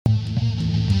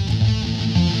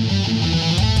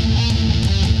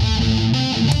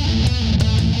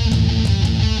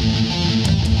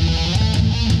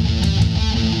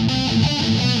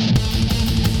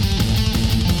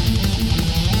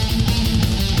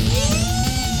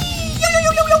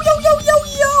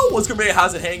Scooby?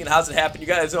 How's it hanging? How's it happening? You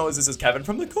guys know this is Kevin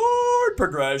from the Chord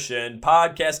Progression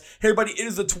Podcast. Hey everybody, it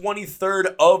is the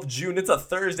 23rd of June. It's a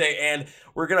Thursday, and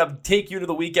we're going to take you into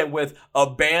the weekend with a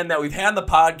band that we've had on the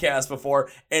podcast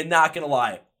before, and not going to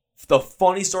lie, the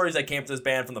funny stories that came from this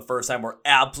band from the first time were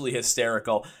absolutely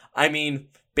hysterical. I mean,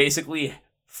 basically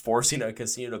forcing a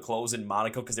casino to close in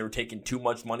Monaco because they were taking too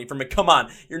much money from it. Come on,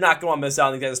 you're not going to miss out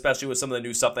on these guys, especially with some of the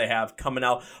new stuff they have coming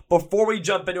out. Before we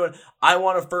jump into it, I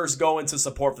want to first go into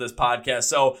support for this podcast.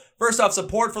 So first off,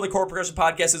 support for the Chord Progression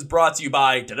Podcast is brought to you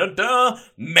by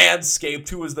Manscaped,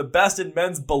 who is the best in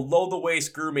men's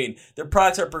below-the-waist grooming. Their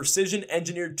products are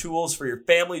precision-engineered tools for your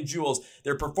family jewels.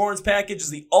 Their performance package is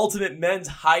the ultimate men's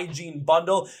hygiene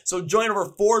bundle. So join over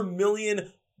 4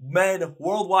 million men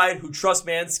worldwide who trust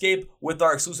Manscaped with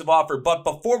our exclusive offer. But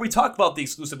before we talk about the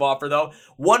exclusive offer, though,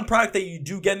 one product that you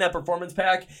do get in that performance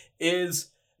pack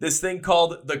is this thing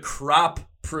called the Crop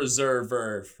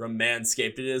Preserver from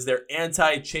Manscaped. It is their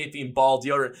anti-chafing ball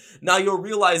deodorant. Now, you'll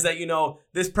realize that,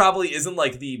 this probably isn't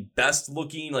like the best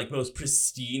looking, like most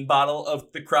pristine bottle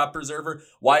of the Crop Preserver.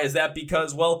 Why is that?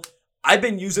 Because, well, I've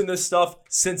been using this stuff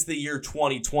since the year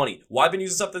 2020. Why I've been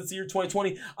using stuff since the year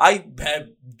 2020? I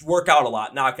had work out a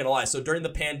lot, not gonna lie. So during the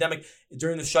pandemic,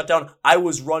 during the shutdown, I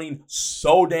was running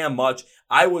so damn much.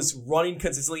 I was running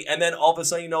consistently, and then all of a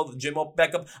sudden, the gym opened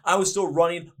back up. I was still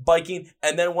running, biking,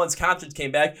 and then once concerts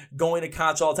came back, going to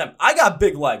concerts all the time. I got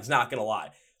big legs, not gonna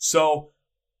lie. So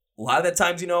a lot of the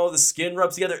times, the skin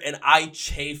rubs together, and I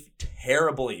chafe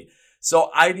terribly.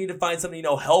 So I need to find something,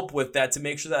 help with that to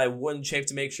make sure that I wouldn't chafe,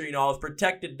 to make sure, I was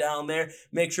protected down there,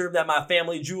 make sure that my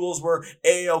family jewels were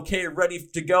A-okay, ready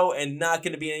to go, and not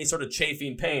going to be in any sort of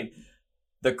chafing pain.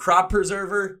 The Crop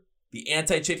Preserver, the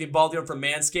anti-chafing ball deodorant from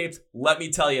Manscaped, let me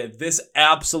tell you, this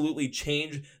absolutely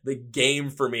changed the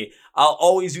game for me. I'll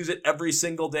always use it every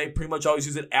single day, pretty much always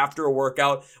use it after a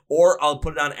workout, or I'll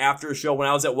put it on after a show. When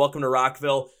I was at Welcome to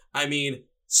Rockville,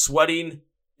 sweating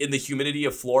in the humidity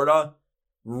of Florida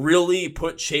really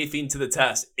put chafing to the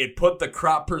test. It put the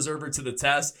Crop Preserver to the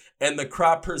test, and the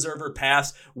Crop Preserver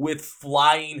passed with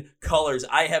flying colors.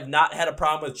 I have not had a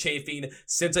problem with chafing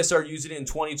since I started using it in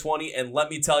 2020, and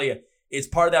let me tell you, it's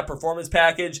part of that performance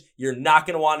package. You're not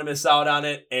going to want to miss out on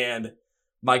it, and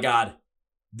my God,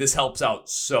 this helps out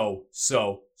so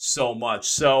much.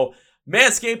 So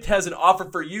Manscaped has an offer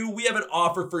for you. We have an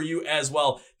offer for you as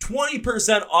well.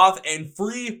 20% off and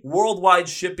free worldwide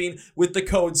shipping with the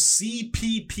code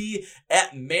CPP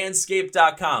at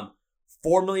manscaped.com.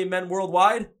 4 million men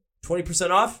worldwide, 20%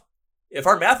 off. If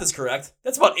our math is correct,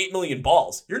 that's about 8 million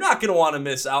balls. You're not going to want to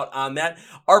miss out on that.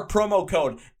 Our promo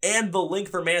code and the link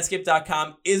for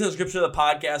manscaped.com is in the description of the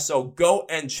podcast, so go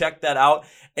and check that out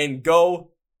and go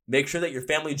make sure that your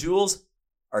family jewels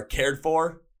are cared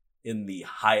for in the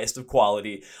highest of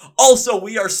quality. Also,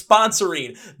 we are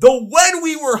sponsoring the When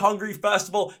We Were Hungry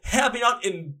Festival happening out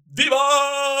in Viva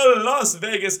Las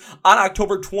Vegas on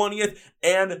October 20th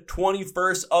and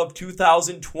 21st of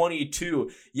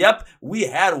 2022. Yep, we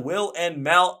had Will and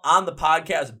Mel on the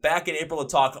podcast back in April to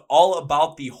talk all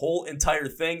about the whole entire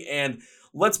thing, and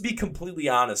let's be completely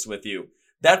honest with you.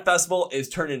 That festival is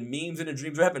turning memes into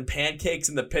dreams. We're having pancakes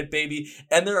in the pit, baby.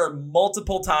 And there are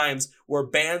multiple times where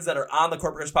bands that are on the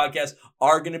Chord Progression Podcast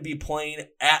are going to be playing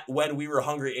at When We Were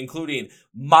Hungry, including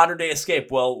Modern Day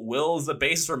Escape. Well, Will is the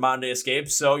bassist for Modern Day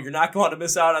Escape, so you're not going to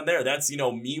miss out on there. That's,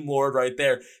 Meme Lord right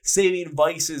there. Saving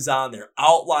Vice is on there.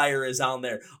 Outlier is on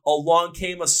there. Along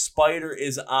Came a Spider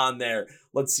is on there.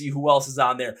 Let's see who else is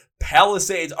on there.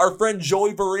 Palisades, our friend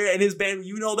Joey Barea and his band,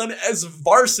 you know them as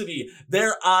Varsity.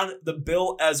 They're on the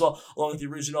bill as well, along with the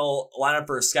original lineup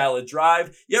for Skylit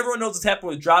Drive. Yeah, everyone knows what's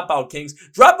happening with Dropout Kings.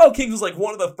 Dropout Kings was like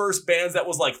one of the first bands that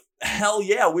was like, hell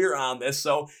yeah, we're on this.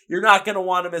 So you're not going to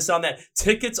want to miss on that.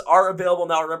 Tickets are available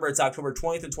now. Remember, it's October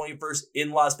 20th and 21st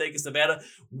in Las Vegas, Nevada.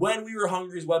 When We Were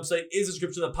Hungry's website is the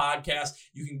description of the podcast.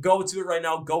 You can go to it right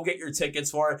now. Go get your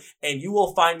tickets for it, and you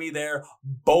will find me there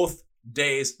both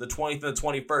days, the 20th and the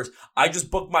 21st. I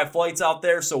just booked my flights out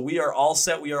there, so we are all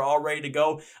set. We are all ready to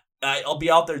go. I'll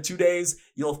be out there 2 days.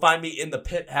 You'll find me in the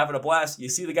pit having a blast. You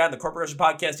see the guy in the Chord Progression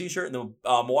Podcast t-shirt and the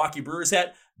Milwaukee Brewers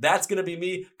hat? That's going to be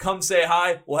me. Come say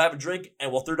hi. We'll have a drink,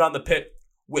 and we'll throw down the pit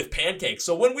with pancakes.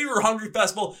 So When We Were Hungry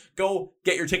Festival, go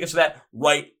get your tickets for that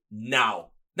right now.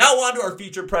 Now on to our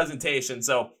featured presentation.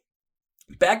 So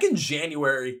back in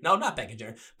December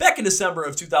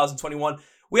of 2021,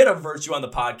 we had a Virtue on the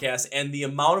podcast, and the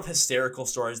amount of hysterical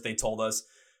stories they told us,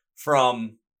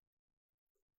 from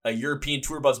a European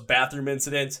tour bus bathroom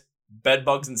incident, bed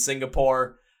bugs in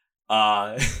Singapore,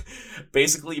 uh,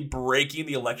 basically breaking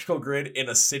the electrical grid in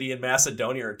a city in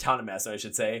Macedonia, or a town in Macedonia, I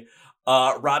should say,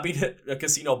 robbing a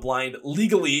casino blind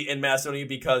legally in Macedonia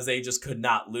because they just could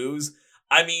not lose.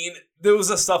 I mean, there was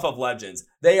the stuff of legends.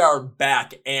 They are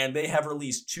back, and they have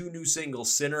released 2 new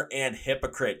singles, Sinner and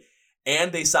Hypocrite.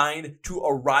 And they signed to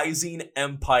a Rising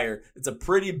Empire. It's a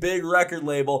pretty big record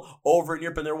label over in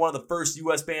Europe, and they're one of the first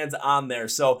U.S. bands on there.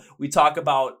 So we talk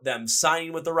about them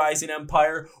signing with the Rising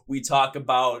Empire. We talk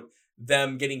about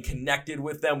them getting connected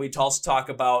with them. We also talk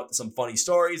about some funny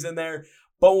stories in there.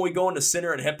 But when we go into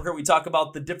Sinner and Hypocrite, we talk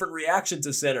about the different reactions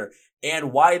to Sinner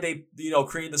and why they,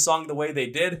 created the song the way they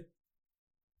did.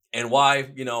 And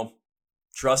why,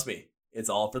 trust me, it's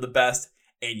all for the best.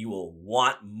 And you will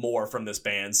want more from this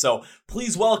band. So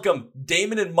please welcome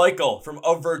Damon and Michael from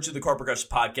Of Virtue, the Chord Progression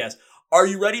Podcast. Are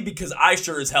you ready? Because I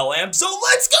sure as hell am. So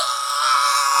let's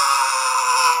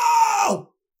go!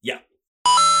 Yeah.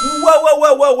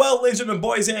 Well, ladies and gentlemen,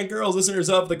 boys and girls, listeners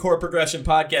of the Chord Progression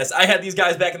Podcast. I had these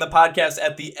guys back in the podcast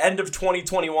at the end of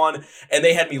 2021, and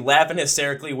they had me laughing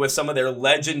hysterically with some of their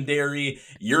legendary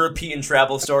European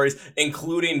travel stories,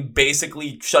 including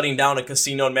basically shutting down a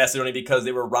casino in Macedonia because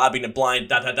they were robbing a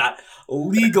blind,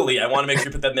 legally. I want to make sure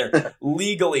you put that in there.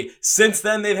 Legally. Since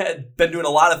then, they've been doing a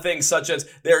lot of things, such as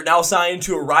they're now signed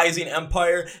to a Rising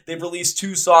Empire. They've released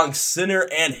 2 songs, Sinner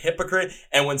and Hypocrite.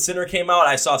 And when Sinner came out,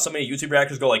 I saw so many YouTube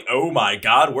reactors go like, oh my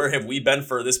God, where have we been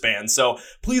for this band? So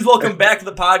please welcome back to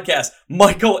the podcast,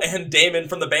 Michael and Damon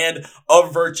from the band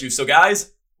Of Virtue. So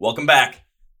guys, welcome back.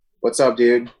 What's up,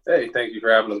 dude? Hey, thank you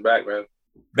for having us back, man.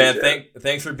 Man,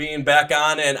 thanks for being back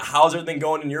on. And how's everything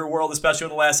going in your world, especially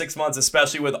in the last 6 months,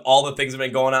 especially with all the things that have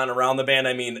been going on around the band?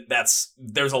 I mean,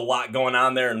 there's a lot going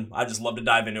on there, and I just love to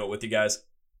dive into it with you guys.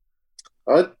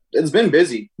 It's been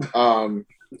busy.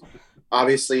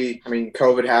 Obviously, I mean,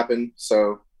 COVID happened,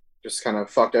 so just kind of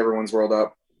fucked everyone's world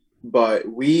up. But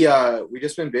we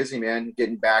just been busy, man,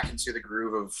 getting back into the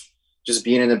groove of just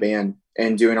being in the band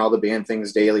and doing all the band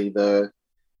things daily. The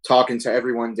talking to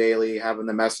everyone daily, having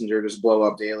the messenger just blow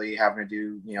up daily, having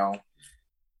to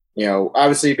do,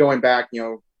 obviously going back,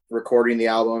 recording the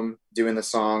album, doing the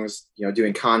songs,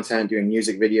 doing content, doing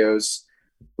music videos.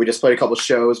 We just played a couple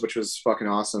shows, which was fucking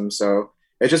awesome. So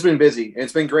it's just been busy, and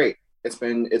it's been great. It's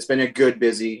been a good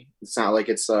busy. It's not like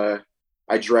it's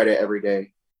I dread it every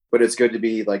day, but it's good to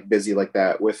be like busy like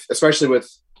that especially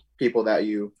with people that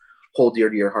you hold dear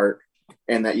to your heart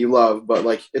and that you love. But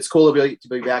like, it's cool to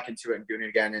be back into it and doing it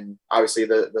again. And obviously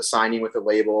the signing with the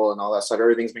label and all that stuff,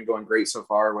 everything's been going great so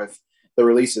far with the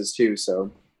releases too.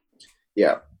 So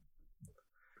yeah.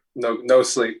 No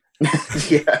sleep.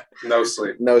 Yeah. No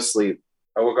sleep. No sleep.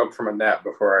 I woke up from a nap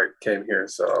before I came here,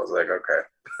 so I was like,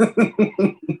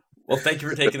 okay. Well, thank you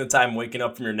for taking the time waking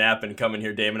up from your nap and coming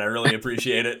here, Damon. I really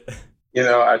appreciate it.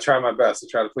 I try my best to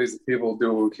try to please the people,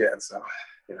 do what we can. So,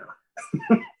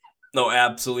 No,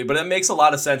 absolutely. But it makes a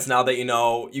lot of sense now that,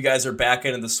 you guys are back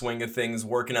into the swing of things,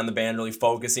 working on the band, really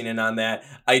focusing in on that.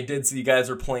 I did see you guys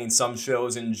were playing some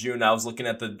shows in June. I was looking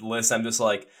at the list. I'm just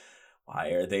like, why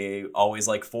are they always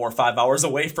like 4 or 5 hours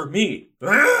away from me?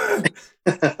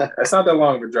 It's not that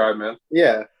long of a drive, man.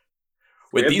 Yeah.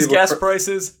 With these gas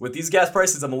prices,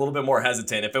 I'm a little bit more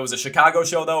hesitant. If it was a Chicago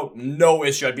show, though, no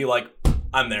issue. I'd be like,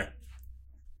 I'm there.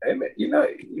 Hey, man,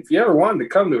 if you ever wanted to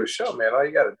come to a show, man, all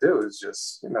you got to do is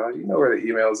just, you know where the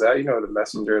email's at. You know where the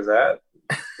messenger is at.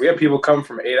 We have people come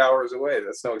from 8 hours away.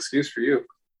 That's no excuse for you.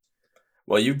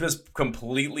 Well, you've just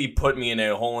completely put me in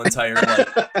a whole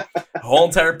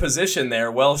entire position there.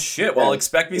 Well, shit. Well,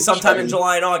 expect me sometime in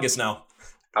July and August now.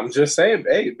 I'm just saying,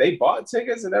 hey, they bought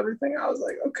tickets and everything. I was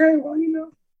like, okay, well,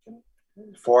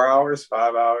 4 hours,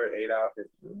 5 hours, 8 hours.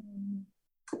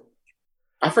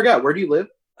 I forgot. Where do you live?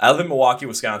 I live in Milwaukee,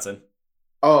 Wisconsin.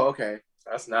 Oh, okay.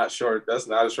 That's not short. That's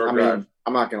not a short drive.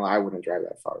 I'm not gonna lie. I wouldn't drive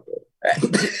that far, but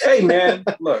hey, man,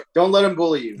 look. Don't let him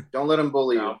bully you. Don't let him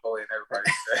bully you. I'm bullying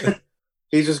everybody.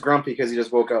 He's just grumpy because he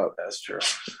just woke up. That's true.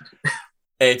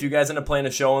 Hey, if you guys end up playing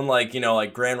a show in like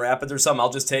Grand Rapids or something, I'll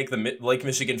just take the Lake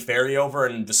Michigan ferry over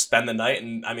and just spend the night.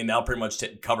 And I mean, that'll pretty much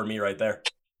cover me right there.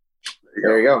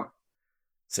 There you go.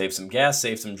 Save some gas,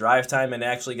 save some drive time, and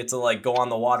actually get to like go on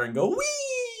the water and go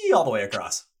wee all the way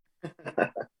across.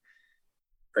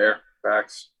 Fair.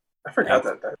 Facts. I forgot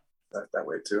that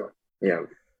way too. Yeah.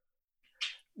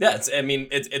 Yeah,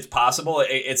 it's possible.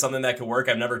 It's something that could work.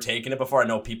 I've never taken it before. I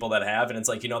know people that have, and it's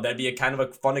like, that'd be a kind of a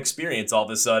fun experience all of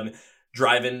a sudden.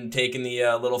 Taking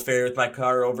the little ferry with my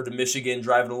car over to Michigan,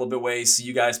 driving a little bit away, see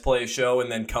you guys play a show,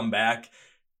 and then come back.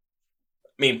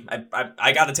 I mean,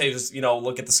 I got to tell you, just,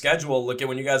 look at the schedule, look at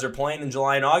when you guys are playing in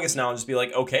July and August now, and just be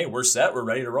like, okay, we're set, we're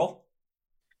ready to roll.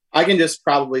 I can just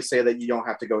probably say that you don't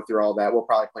have to go through all that. We'll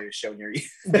probably play a show near you.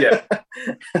 Yeah.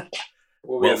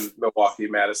 We'll be in Milwaukee,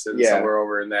 Madison, somewhere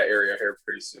over in that area here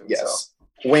pretty soon. Yes.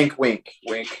 So. Wink, wink.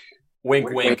 Wink. Wink,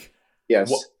 wink.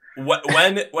 Yes.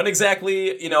 When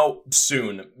exactly,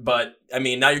 soon. But, I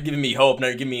mean, now you're giving me hope. Now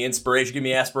you're giving me inspiration, giving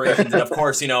me aspirations. And, of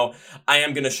course, I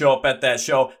am going to show up at that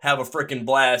show, have a freaking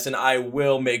blast, and I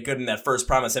will make good in that first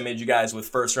promise I made you guys with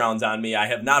first rounds on me. I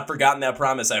have not forgotten that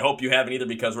promise. I hope you haven't either,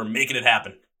 because we're making it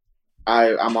happen.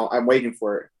 I'm waiting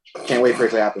for it. Can't wait for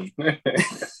it to happen.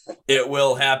 It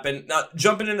will happen. Now,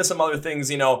 jumping into some other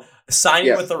things,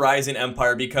 signing with the Rising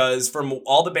Empire, because from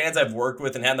all the bands I've worked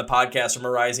with and had in the podcast from a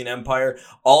Rising Empire,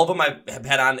 all of them I've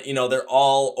had on, they're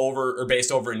all over or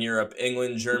based over in Europe,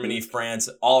 England, Germany, France,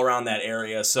 all around that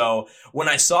area. So when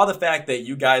I saw the fact that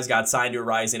you guys got signed to a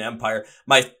Rising Empire,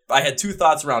 I had two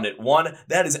thoughts around it. One,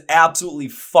 that is absolutely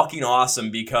fucking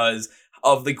awesome because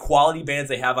of the quality bands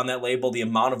they have on that label, the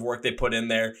amount of work they put in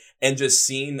there, and just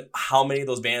seeing how many of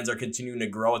those bands are continuing to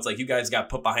grow. It's like you guys got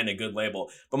put behind a good label.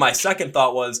 But my second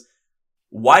thought was,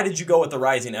 why did you go with the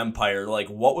Rising Empire? Like,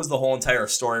 what was the whole entire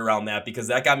story around that? Because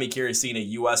that got me curious seeing a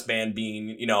U.S. band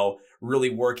being,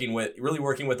 really working with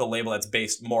a label that's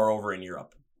based more over in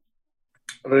Europe.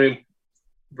 I mean,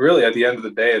 really, at the end of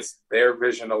the day, it's their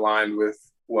vision aligned with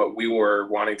what we were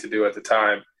wanting to do at the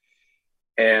time.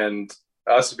 And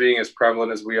us being as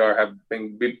prevalent as we are, have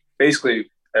been basically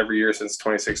every year since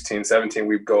 2016, 17,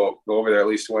 we go over there at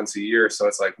least once a year. So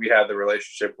it's like we had the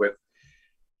relationship with,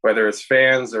 whether it's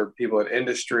fans or people in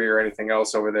industry or anything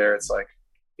else over there. It's like,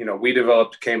 we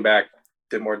developed, came back,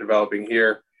 did more developing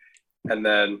here. And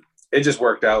then it just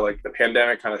worked out. Like the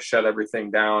pandemic kind of shut everything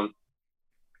down.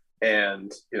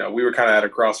 And, we were kind of at a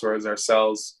crossroads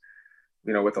ourselves,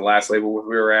 with the last label we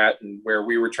were at and where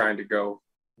we were trying to go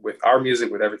with our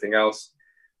music, with everything else.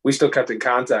 We still kept in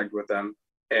contact with them.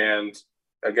 And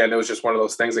again, it was just one of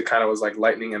those things that kind of was like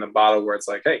lightning in a bottle, where it's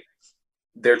like, hey,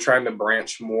 they're trying to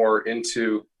branch more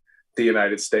into the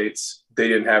United States. They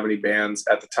didn't have any bands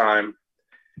at the time.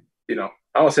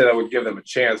 I don't say that would give them a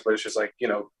chance, but it's just like,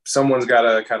 someone's got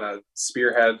to kind of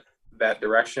spearhead that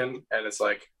direction. And it's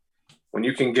like, when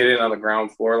you can get in on the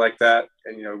ground floor like that,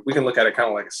 and, we can look at it kind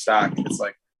of like a stock. It's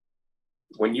like,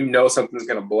 when something's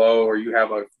going to blow, or you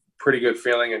have a pretty good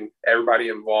feeling and everybody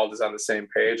involved is on the same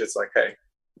page, it's like, hey,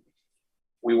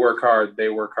 we work hard, they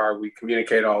work hard, we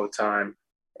communicate all the time.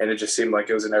 And it just seemed like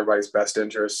it was in everybody's best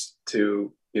interest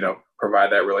to,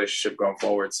 provide that relationship going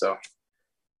forward. So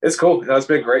it's cool. It's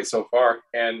been great so far.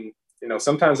 And,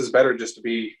 sometimes it's better just to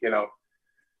be,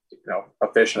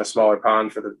 a fish in a smaller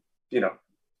pond for the,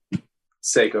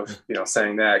 sake of,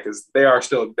 saying that, because they're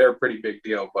a pretty big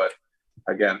deal. But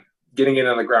again, getting in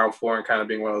on the ground floor and kind of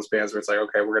being one of those bands where it's like,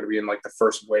 okay, we're going to be in like the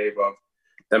first wave of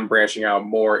them branching out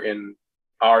more in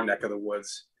our neck of the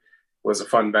woods, was a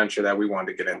fun venture that we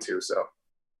wanted to get into. So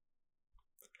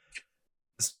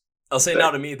I'll say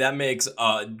now, to me, that makes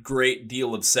a great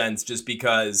deal of sense, just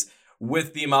because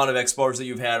with the amount of exposure that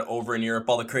you've had over in Europe,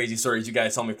 all the crazy stories you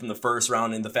guys tell me from the first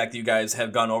round, and the fact that you guys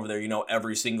have gone over there,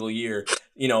 every single year,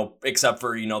 except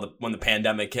for, when the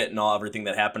pandemic hit and everything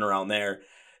that happened around there.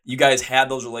 You guys had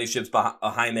those relationships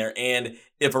behind there. And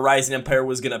if a Rising Empire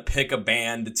was going to pick a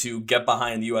band to get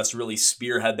behind the U.S., really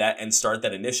spearhead that and start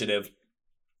that initiative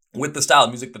with the style of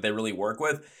music that they really work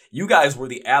with, you guys were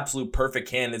the absolute perfect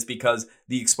candidates, because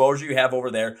the exposure you have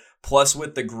over there, plus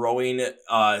with the growing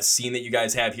scene that you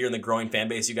guys have here and the growing fan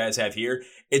base you guys have here,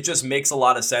 it just makes a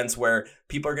lot of sense where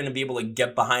people are going to be able to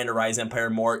get behind a Rise Empire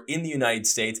more in the United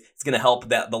States. It's going to help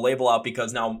the label out,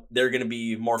 because now they're going to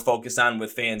be more focused on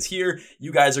with fans here.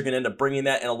 You guys are going to end up bringing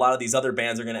that, and a lot of these other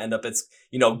bands are going to end up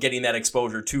getting that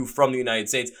exposure too from the United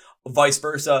States. Vice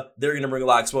versa, they're going to bring a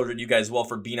lot of exposure to you guys as well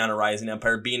for being on a Rising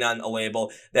Empire, being on a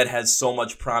label that has so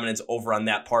much prominence over on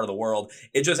that part of the world.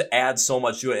 It just adds so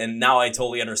much to it, and now I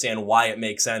totally understand why it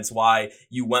makes sense, why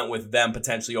you went with them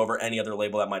potentially over any other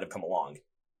label that might have come along.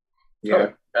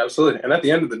 Yeah, absolutely. And at the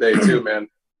end of the day too, man,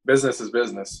 business is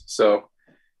business. So,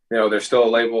 there's still a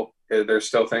label, there's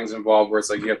still things involved where it's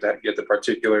like you have to get the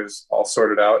particulars all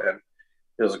sorted out, and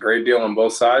it was a great deal on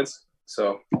both sides.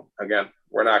 So again,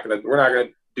 we're not gonna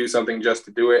do something just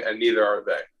to do it, and neither are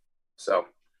they. So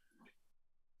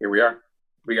here we are.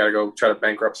 We got to go try to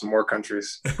bankrupt some more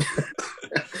countries.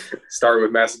 Start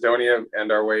with Macedonia, end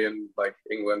our way in like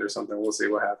England or something. We'll see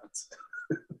what happens.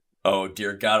 Oh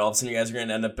dear God! All of a sudden, you guys are going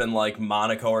to end up in like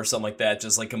Monaco or something like that.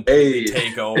 Just like completely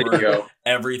take over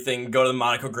everything. Go to the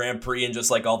Monaco Grand Prix, and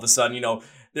just like all of a sudden,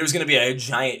 there's going to be a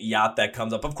giant yacht that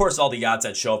comes up. Of course, all the yachts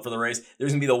that show up for the race,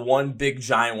 there's going to be the one big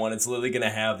giant one. It's literally going to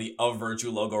have the Of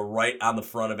Virtue logo right on the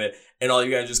front of it. And all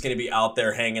you guys are just going to be out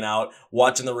there hanging out,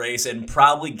 watching the race, and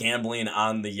probably gambling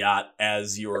on the yacht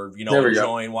as you're,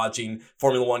 enjoying watching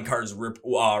Formula One cars rip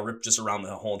just around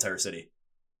the whole entire city.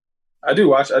 I'd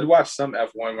watch some F1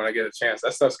 when I get a chance.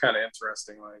 That stuff's kind of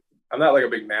interesting. Like, I'm not like a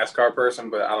big NASCAR person,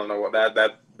 but I don't know what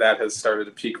that has started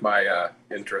to pique my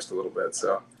interest a little bit.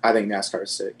 So I think NASCAR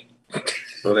is sick.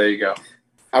 Well, there you go.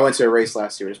 I went to a race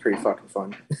last year. It was pretty fucking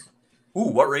fun. Ooh,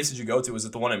 what race did you go to? Was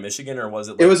it the one in Michigan or was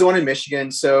it? It was the one in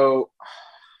Michigan. So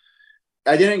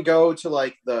I didn't go to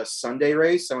like the Sunday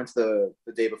race. I went to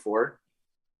the day before.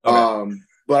 Okay.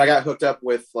 But I got hooked up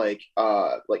with like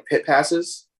pit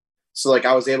passes. So like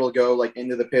I was able to go like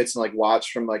into the pits and like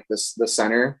watch from like the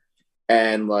center,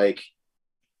 and like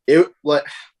it, like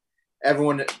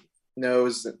everyone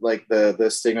knows that, like the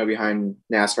stigma behind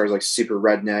NASCAR is like super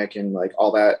redneck and like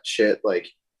all that shit. Like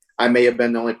I may have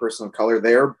been the only person of color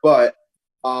there, but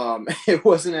it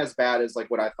wasn't as bad as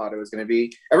like what I thought it was going to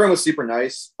be. Everyone was super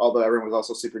nice, although everyone was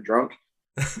also super drunk.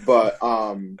 But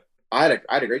I had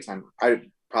a great time.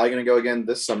 I'm probably going to go again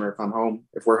this summer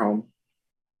if we're home.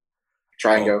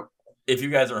 Try and go. If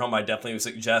you guys are home, I definitely would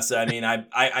suggest it. I mean,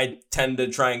 I tend to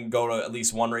try and go to at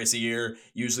least one race a year.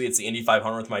 Usually it's the Indy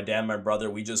 500 with my dad and my brother.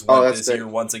 We just went this year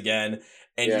once again.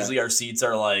 And usually our seats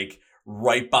are like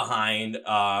right behind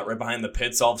the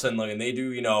pits all of a sudden. Like, and they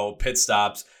do, pit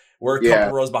stops. We're a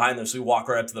couple rows behind them. So we walk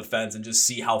right up to the fence and just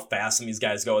see how fast some of these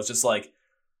guys go. It's just like,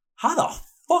 how the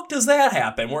fuck does that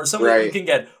happen? Where somebody can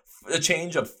get a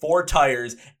change of 4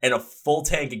 tires and a full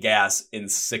tank of gas in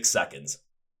 6 seconds.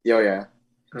 Yeah.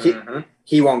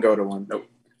 He won't go to one. Nope.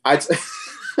 I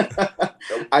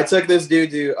took this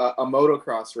dude to a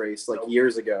motocross race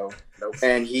years ago,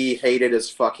 and he hated his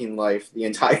fucking life the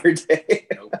entire day.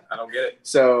 Nope, I don't get it.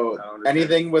 So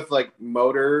anything with like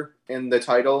motor in the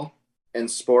title and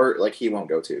sport, like he won't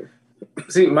go to.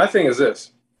 See, my thing is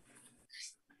this: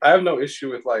 I have no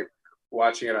issue with like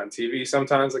watching it on TV.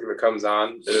 Sometimes, like if it comes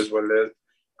on, it is what it is.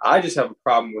 I just have a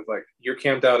problem with like you're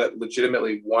camped out at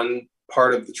legitimately one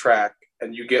part of the track,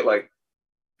 and you get like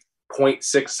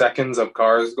 0.6 seconds of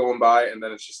cars going by, and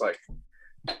then it's just like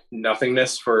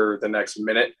nothingness for the next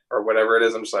minute or whatever it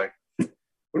is. I'm just like, what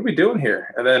are we doing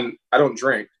here? And then I don't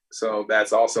drink, so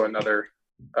that's also another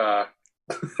I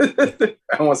don't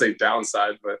want to say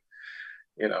downside, but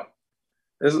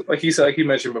there's like he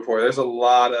mentioned before, there's a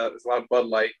lot of Bud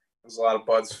Light, there's a lot of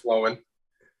buds flowing,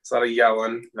 there's a lot of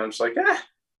yelling, and I'm just like, I'm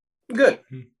good.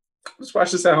 Just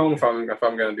watch this at home if I'm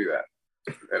gonna do that.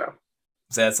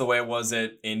 So that's the way it was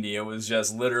at Indy. It was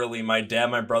just literally my dad,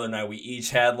 my brother, and I. We each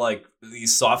had like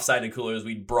these soft-sided coolers.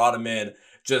 We brought them in,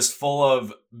 just full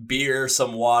of beer,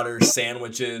 some water,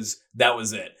 sandwiches. That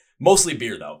was it. Mostly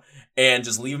beer though, and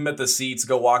just leave them at the seats,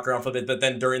 go walk around for a bit. But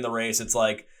then during the race, it's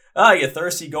like, you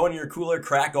thirsty? Go in your cooler,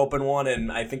 crack open one.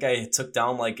 And I think I took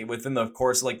down like within the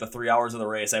course of like the 3 hours of the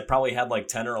race, I probably had like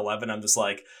 10 or 11. I'm just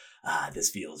like, this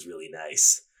feels really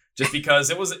nice. Just because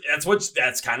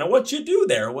that's kind of what you do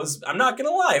there. I'm not going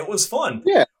to lie. It was fun.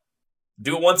 Yeah.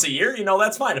 Do it once a year,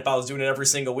 that's fine. If I was doing it every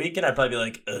single weekend, I'd probably be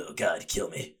like, oh God, kill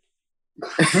me.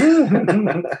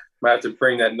 Might have to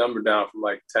bring that number down from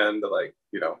like 10 to like,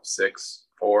 6,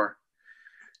 4,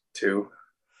 2.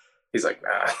 He's like,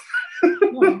 nah.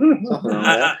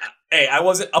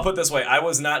 I'll put it this way. I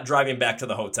was not driving back to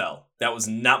the hotel. That was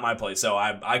not my place. So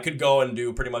I could go and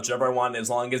do pretty much whatever I wanted as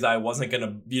long as I wasn't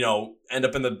going to, end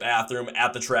up in the bathroom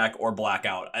at the track or black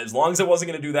out. As long as I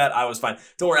wasn't going to do that, I was fine.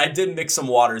 Don't worry. I did mix some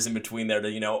waters in between there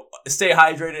to, stay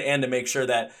hydrated and to make sure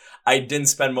that I didn't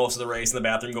spend most of the race in the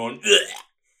bathroom going, ugh.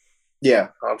 Yeah,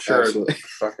 I'm sure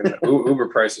fucking Uber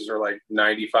prices are like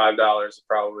 $95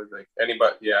 probably. Like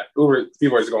anybody, Uber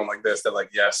people are going like this. They're like,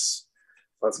 yes.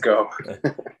 Let's go.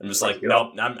 I'm just like,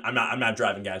 nope, I'm not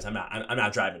driving, guys. I'm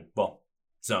not driving. Well,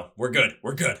 so we're good.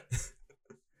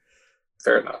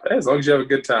 Fair enough. Hey, as long as you have a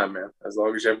good time, man. As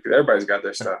long as everybody's got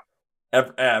their stuff.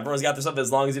 Everyone's got their stuff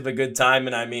as long as you have a good time.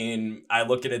 And I mean, I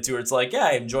look at it too, where it's like,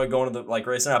 I enjoy going to the like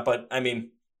racing out. But I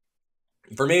mean,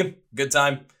 for me, good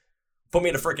time. Put me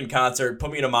in a freaking concert,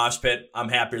 put me in a mosh pit. I'm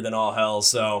happier than all hell.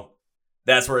 So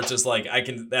that's where it's just like,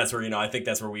 that's where, I think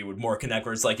that's where we would more connect,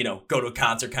 where it's like, go to a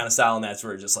concert kind of style. And that's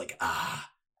where it's just like,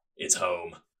 it's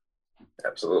home.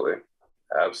 Absolutely.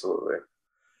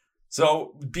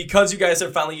 So because you guys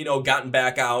have finally, gotten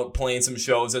back out playing some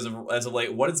shows as of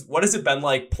late, what has it been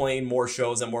like playing more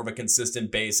shows on more of a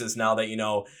consistent basis now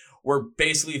that, we're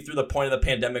basically through the point of the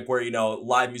pandemic where,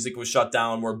 live music was shut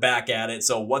down. We're back at it.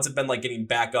 So what's it been like getting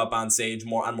back up on stage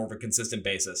on more of a consistent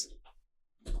basis?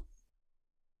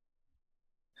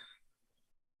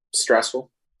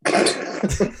 Stressful.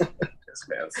 This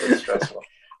man's so stressful.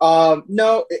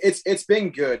 No, it's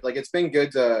been good. Like, it's been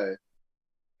good to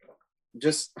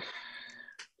just.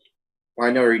 Well,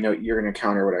 I know you're going to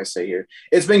counter what I say here.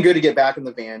 It's been good to get back in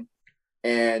the van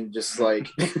and just like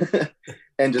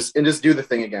and just do the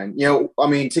thing again. You know, I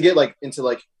mean, to get like into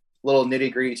like little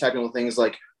nitty gritty technical things,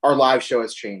 like our live show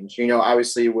has changed. You know,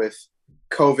 obviously with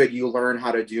COVID, you learn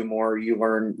how to do more. You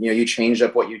learn, you know, you change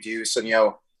up what you do. So, you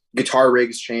know, guitar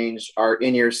rigs changed, our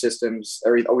in-ear systems,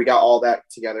 we got all that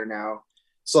together now.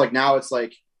 So like now it's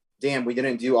like, damn, we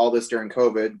didn't do all this during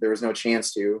COVID. There was no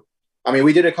chance to. I mean,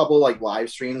 we did a couple like live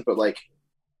streams, but like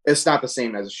it's not the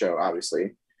same as a show,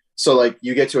 obviously. So like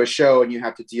you get to a show and you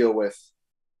have to deal with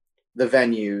the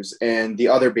venues and the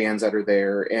other bands that are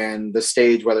there and the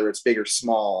stage, whether it's big or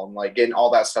small, and like getting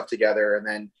all that stuff together and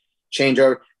then change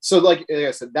over. So like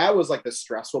I said, that was like the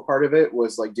stressful part of it,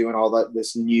 was like doing all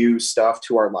this new stuff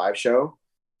to our live show.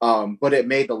 But it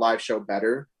made the live show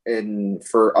better and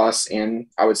for us and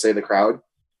I would say the crowd.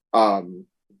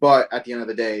 But at the end of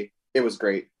the day, it was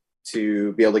great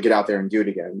to be able to get out there and do it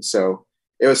again. So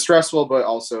it was stressful, but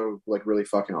also like really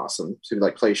fucking awesome to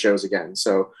like play shows again.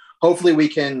 So hopefully we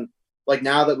can, like,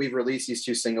 now that we've released these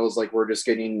 2 singles, like we're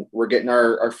getting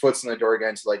our foots in the door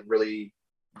again to like really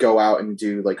go out and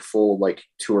do like full like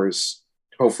tours,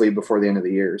 hopefully before the end of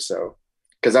the year. So,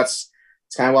 cause it's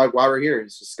kind of like why we're here,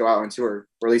 is just go out on tour,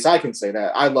 or at least I can say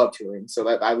that I love touring. So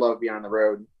that I love being on the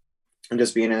road and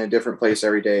just being in a different place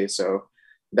every day. So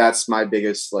that's my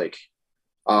biggest like,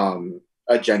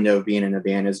 agenda of being in a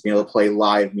band, is being able to play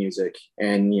live music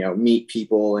and, you know, meet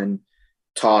people and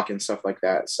talk and stuff like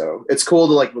that. So it's cool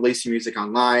to like release your music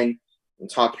online and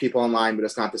talk to people online, but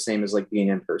it's not the same as like being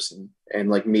in person and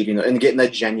like meeting and getting a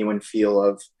genuine feel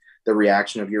of the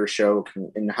reaction of your show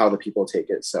and how the people take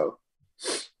it. So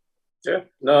yeah,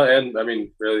 no, and I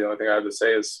mean, really the only thing I have to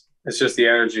say is it's just the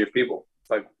energy of people.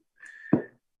 Like,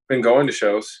 been going to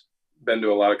shows, been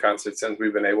to a lot of concerts since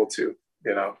we've been able to,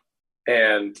 you know,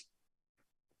 and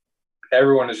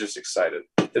everyone is just excited.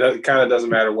 It kind of doesn't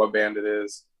matter what band it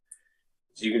is.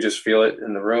 You can just feel it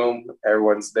in the room.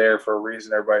 Everyone's there for a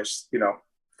reason. Everybody's, you know,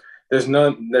 there's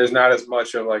not as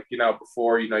much of like, you know,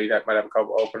 before, you know, might have a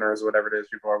couple openers or whatever it is.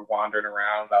 People are wandering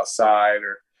around outside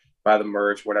or by the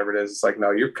merch, whatever it is. It's like,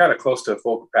 no, you're kind of close to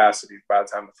full capacity by the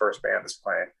time the first band is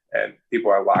playing, and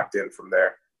people are locked in from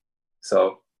there.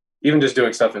 So even just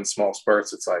doing stuff in small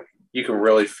spurts, it's like you can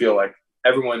really feel like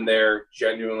everyone there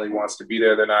genuinely wants to be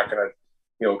there. They're not going to,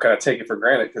 you know, kind of take it for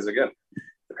granted, because again,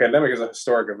 the pandemic is a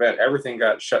historic event. Everything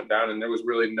got shut down, and there was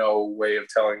really no way of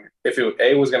telling if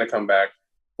it was going to come back,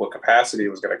 what capacity it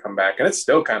was going to come back. And it's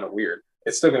still kind of weird.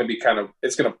 It's still going to be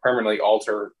it's going to permanently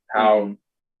alter how,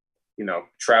 you know,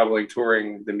 traveling,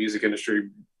 touring, the music industry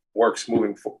works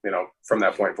moving, you know, from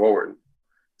that point forward.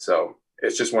 So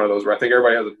it's just one of those where I think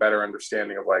everybody has a better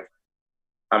understanding of like,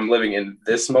 I'm living in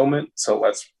this moment, so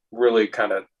let's really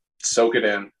kind of soak it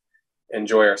in,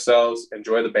 enjoy ourselves,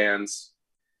 enjoy the bands,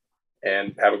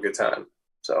 and have a good time.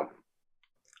 So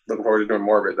looking forward to doing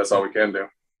more of it. That's all we can do.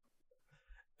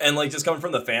 And like, just coming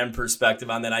from the fan perspective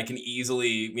on that, I can easily,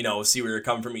 you know, see where you're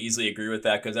coming from, easily agree with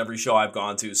that, because every show I've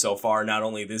gone to so far, not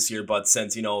only this year, but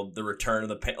since, you know, the return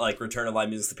of live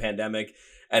music, the pandemic,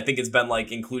 I think it's been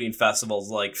like, including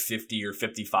festivals, like 50 or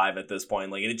 55 at this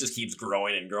point. Like, and it just keeps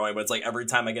growing and growing. But it's like every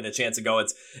time I get a chance to go,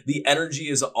 it's the energy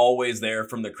is always there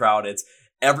from the crowd. It's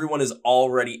everyone is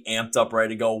already amped up,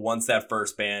 ready to go once that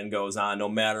first band goes on, no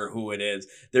matter who it is.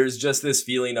 There's just this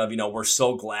feeling of, you know, we're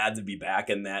so glad to be back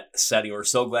in that setting. We're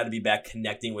so glad to be back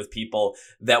connecting with people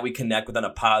that we connect with in a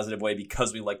positive way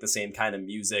because we like the same kind of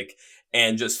music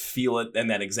and just feel it in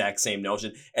that exact same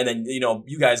notion. And then, you know,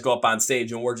 you guys go up on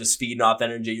stage and we're just feeding off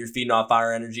energy. You're feeding off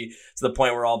our energy to the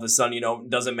point where all of a sudden, you know, it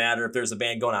doesn't matter if there's a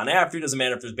band going on after you, doesn't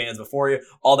matter if there's bands before you.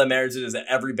 All that matters is that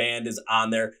every band is on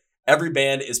there. Every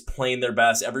band is playing their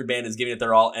best. Every band is giving it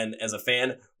their all. And as a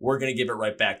fan, we're going to give it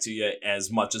right back to you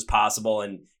as much as possible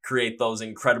and create those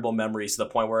incredible memories to the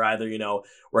point where either, you know,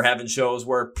 we're having shows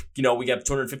where, you know, we get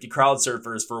 250 crowd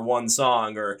surfers for one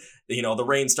song, or, you know, the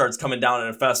rain starts coming down at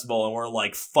a festival and we're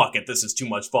like, fuck it, this is too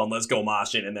much fun. Let's go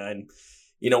moshing. And then,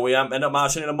 you know, we end up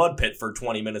moshing in a mud pit for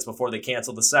 20 minutes before they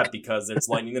cancel the set because it's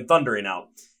lightning and thundering out.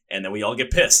 And then we all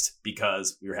get pissed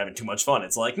because we were having too much fun.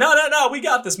 It's like, no, we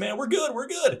got this, man. We're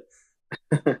good.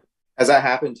 Has that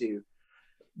happened to you?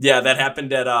 Yeah, that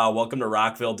happened at Welcome to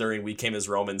Rockville during We Came as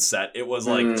Romans set. It was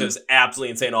like just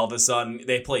absolutely insane. All of a sudden,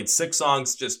 they played 6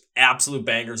 songs, just absolute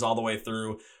bangers all the way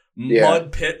through.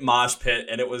 Mud pit, mosh pit,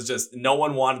 and it was just, no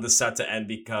one wanted the set to end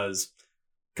because,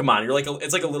 come on,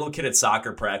 it's like a little kid at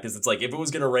soccer practice. It's like, if it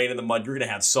was going to rain in the mud, you're going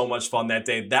to have so much fun that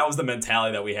day. That was the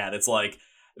mentality that we had. It's like,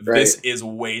 This is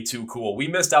way too cool. We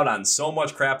missed out on so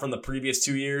much crap from the previous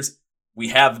 2 years. We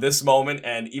have this moment,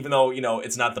 and even though,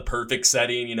 it's not the perfect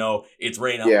setting, it's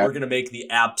raining out, we're going to make the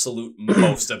absolute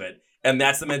most of it. And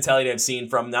that's the mentality I've seen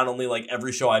from not only like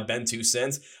every show I've been to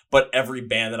since, but every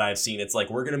band that I've seen. It's like,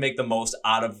 we're going to make the most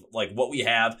out of like what we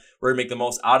have. We're going to make the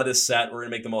most out of this set. We're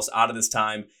going to make the most out of this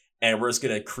time. And we're just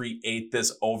going to create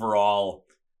this overall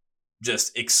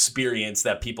just experience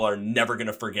that people are never going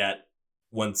to forget.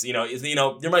 Once,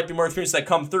 there might be more experiences that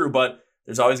come through, but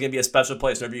there's always going to be a special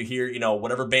place. Whenever you hear,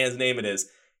 whatever band's name it is,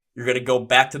 you're going to go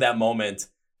back to that moment,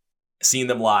 seeing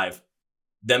them live,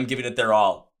 them giving it their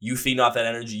all, you feeding off that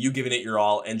energy, you giving it your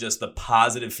all, and just the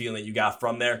positive feeling you got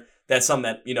from there. That's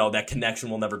something that, that connection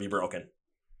will never be broken.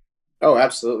 Oh,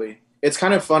 absolutely. It's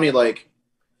kind of funny. Like,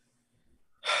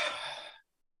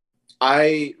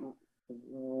 I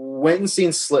went and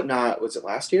seen Slipknot. Was it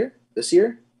last year? This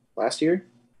year? Last year.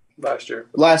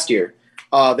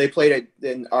 They played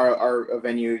in our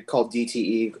venue called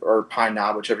DTE or Pine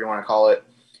Knob, whichever you want to call it.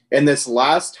 And this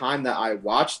last time that I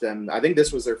watched them, I think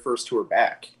this was their first tour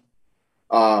back.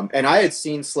 And I had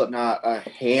seen Slipknot a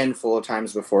handful of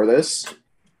times before this.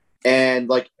 And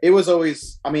like, it was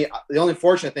always, the only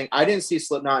fortunate thing, I didn't see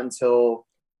Slipknot until,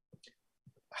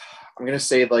 I'm going to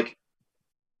say like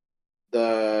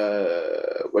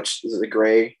which is it,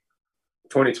 Gray?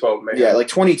 2012, maybe. Yeah, like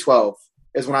 2012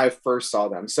 is when I first saw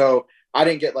them. So I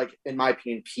didn't get like, in my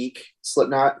opinion, peak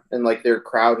Slipknot and like their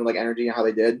crowd and like energy and how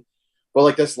they did. But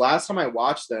like this last time I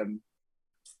watched them,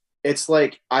 it's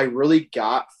like I really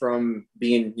got from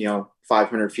being,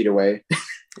 500 feet away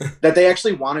that they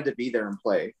actually wanted to be there and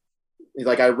play.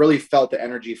 Like I really felt the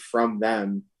energy from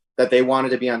them that they wanted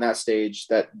to be on that stage,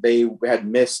 that they had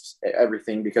missed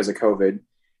everything because of COVID.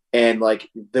 And like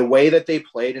the way that they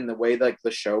played and the way like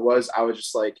the show was, I was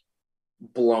just like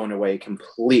blown away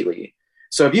completely.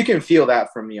 So if you can feel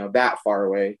that from, that far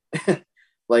away,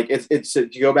 like it's to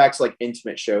go back to like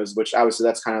intimate shows, which obviously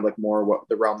that's kind of like more what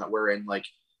the realm that we're in. Like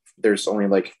there's only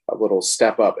like a little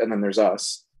step up and then there's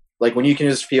us. Like when you can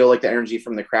just feel like the energy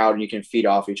from the crowd and you can feed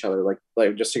off each other,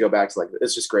 like just to go back to like,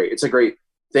 it's just great. It's a great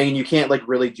thing. And you can't like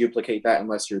really duplicate that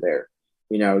unless you're there.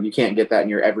 You can't get that in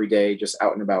your everyday, just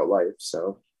out and about life.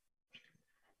 So.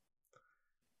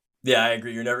 Yeah, I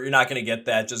agree. You're not going to get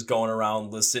that just going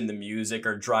around listening to music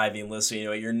or driving, listening.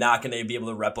 You're not going to be able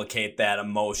to replicate that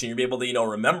emotion. You'll be able to,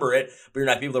 remember it, but you're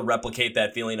not going to be able to replicate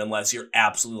that feeling unless you're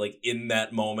absolutely like in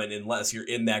that moment, unless you're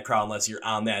in that crowd, unless you're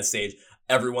on that stage,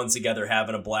 everyone's together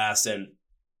having a blast. And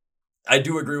I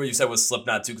do agree with what you said with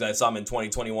Slipknot too, because I saw them in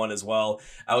 2021 as well.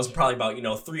 I was probably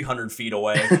about 300 feet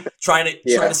away, trying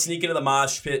to sneak into the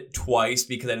mosh pit twice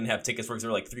because I didn't have tickets for it. They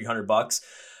were like $300.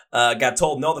 Got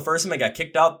told no the first time. I got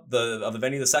kicked out of the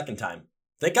venue the second time.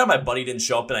 Thank God my buddy didn't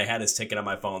show up and I had his ticket on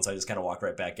my phone, so I just kind of walked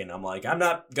right back in. I'm like, I'm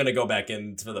not going to go back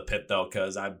into the pit though,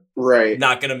 because I'm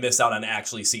not going to miss out on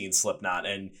actually seeing Slipknot.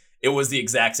 And it was the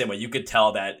exact same way. You could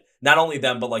tell that not only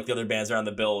them, but like the other bands around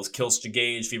the bill was Killswitch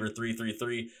Engage, Fever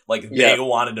 333. Like they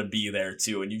wanted to be there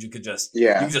too, and you could just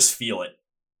you could just feel it.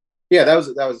 Yeah, that was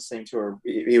the same tour.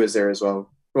 He was there as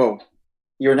well. Well,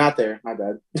 you were not there. My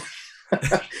bad.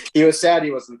 He was sad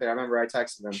he wasn't there. I remember I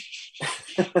texted him.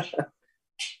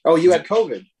 Oh, you had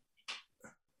COVID.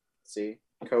 See,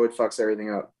 COVID fucks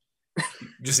everything up.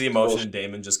 Just the emotion in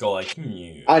Damon just go like,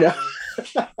 I know.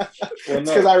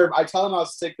 Because I tell him I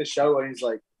was sick the show and he's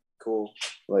like, cool.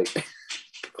 Like,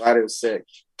 glad it was sick.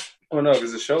 Oh no,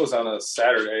 because the show was on a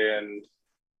Saturday and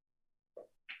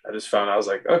I just found I was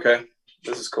like, okay,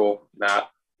 this is cool.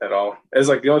 Not at all. It was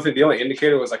like the only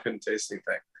indicator was I couldn't taste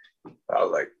anything. I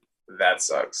was like, that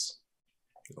sucks.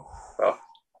 Oh,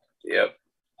 yep.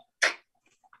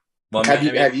 Well, have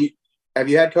you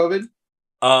had COVID?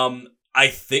 I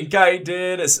think I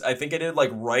did. I think I did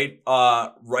like right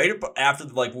after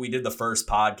like we did the first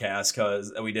podcast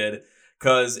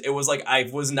because it was like I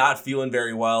was not feeling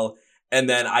very well, and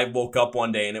then I woke up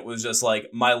one day and it was just like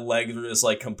my legs were just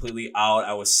like completely out.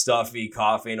 I was stuffy,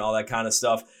 coughing, all that kind of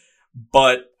stuff.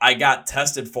 But I got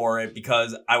tested for it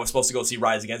because I was supposed to go see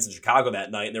Rise Against in Chicago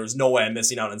that night, and there was no way I'm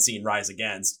missing out on seeing Rise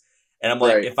Against. And I'm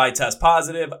like, if I test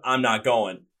positive, I'm not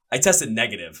going. I tested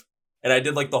negative. And I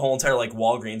did like the whole entire like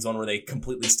Walgreens one where they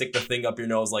completely stick the thing up your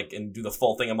nose like and do the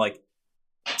full thing. I'm like,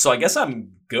 so I guess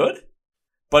I'm good?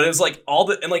 But it was like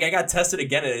and like I got tested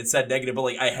again and it said negative, but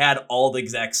like I had all the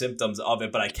exact symptoms of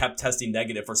it, but I kept testing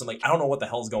negative for something. Like, I don't know what the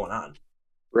hell's going on.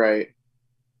 Right.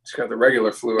 Just got the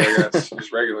regular flu, I guess.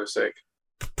 Just regular sick.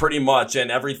 Pretty much, and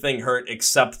everything hurt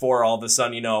except for all of a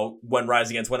sudden, when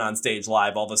Rise Against went on stage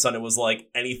live, all of a sudden it was like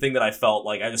anything that I felt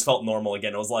like, I just felt normal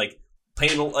again. It was like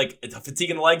pain, like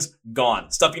fatigue in the legs, gone.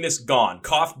 Stuffiness, gone.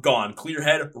 Cough, gone. Clear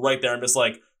head, right there. I'm just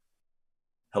like,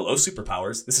 hello,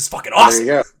 superpowers. This is fucking awesome.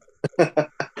 There you go.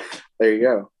 There you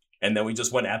go. And then we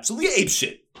just went absolutely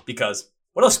apeshit because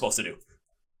what else supposed to do?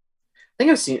 I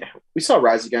think we saw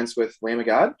Rise Against with Lamb of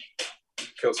God.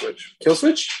 Killswitch.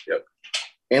 Killswitch? Yep.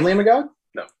 And Lamb of God?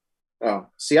 No. Oh,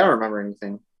 see, I don't remember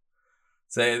anything.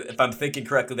 So if I'm thinking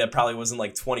correctly, that probably wasn't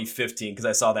like 2015 because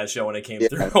I saw that show when it came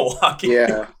through Milwaukee.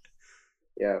 Yeah.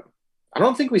 I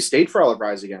don't think we stayed for all of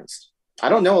Rise Against. I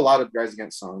don't know a lot of Rise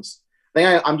Against songs. I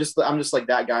think I'm just like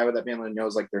that guy with that band that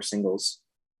knows like their singles.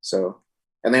 So,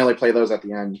 and they only play those at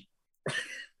the end.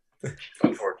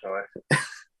 Unfortunately.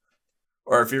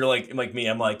 Or if you're like me,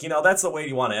 I'm like, that's the way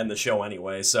you want to end the show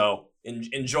anyway. So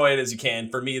enjoy it as you can.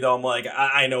 For me, though, I'm like,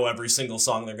 I know every single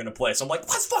song they're going to play. So I'm like,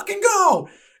 let's fucking go.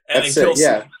 And That's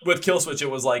then with Killswitch, it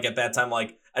was like at that time,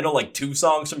 like, I know like 2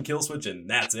 songs from Killswitch and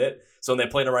that's it. So when they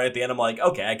played it right at the end, I'm like,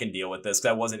 okay, I can deal with this because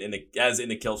I wasn't as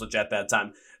into Killswitch at that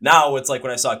time. Now it's like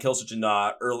when I saw Killswitch in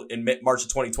March of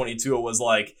 2022, it was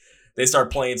like they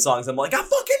start playing songs. I'm like, I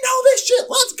fucking know this shit.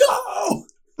 Let's go.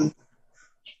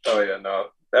 Oh yeah, no.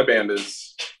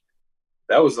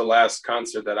 That was the last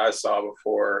concert that I saw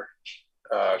before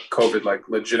COVID like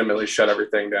legitimately shut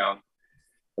everything down.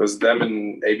 It was them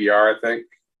and ABR, I think.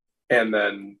 And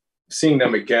then seeing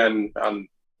them again on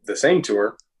the same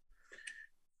tour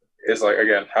is like,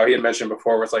 again, how he had mentioned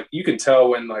before, where it's like, you can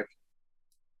tell when like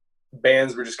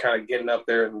bands were just kind of getting up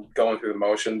there and going through the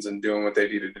motions and doing what they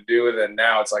needed to do. And then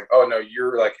now it's like, oh no,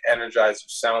 you're like energized, you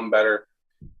sound better.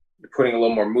 You're putting a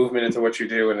little more movement into what you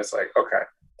do. And it's like, okay,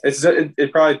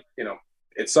 it probably,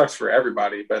 it sucks for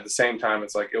everybody, but at the same time,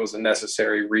 it's like, it was a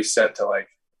necessary reset to like,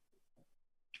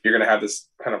 you're going to have this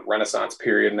kind of renaissance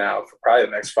period now for probably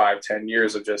the next 5-10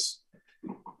 years of just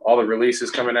all the releases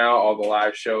coming out, all the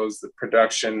live shows, the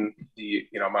production, the,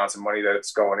 amounts of money that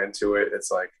it's going into it.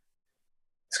 It's like,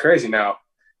 it's crazy now.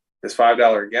 This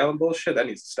 $5 a gallon bullshit, that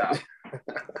needs to stop.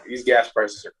 These gas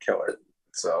prices are killer.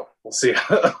 So we'll see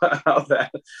how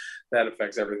that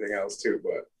affects everything else too.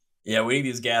 But yeah, we need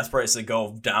these gas prices to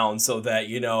go down so that,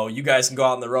 you guys can go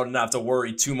out on the road and not have to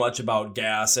worry too much about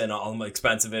gas and how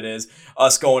expensive it is.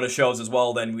 Us going to shows as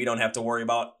well, then we don't have to worry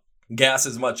about gas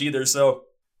as much either. So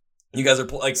you guys are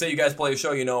like, say you guys play a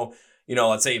show,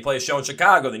 let's say you play a show in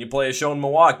Chicago, then you play a show in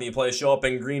Milwaukee, then you play a show up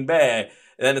in Green Bay.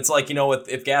 And then it's like,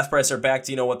 if gas prices are back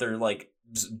to, what they're like,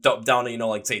 down to,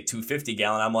 like say $2.50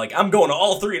 gallon, I'm like, I'm going to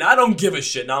all 3 and I don't give a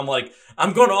shit. Now I'm like,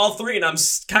 I'm going to all 3 and I'm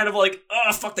kind of like,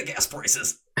 oh, fuck the gas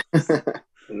prices.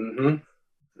 Mm-hmm.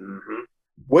 Mm-hmm.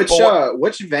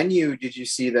 Which venue did you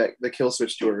see that the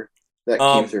Killswitch tour that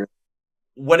came through?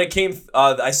 When it came,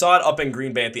 I saw it up in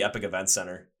Green Bay at the Epic Events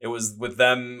Center. It was with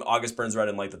them, August Burns Red,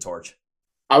 and Light the Torch.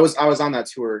 I was on that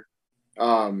tour.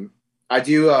 I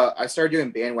started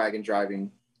doing bandwagon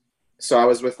driving, so I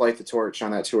was with Light the Torch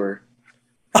on that tour.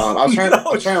 I was trying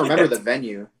to remember the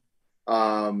venue.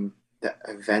 The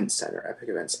event center, Epic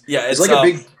Events. Yeah, it's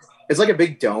like a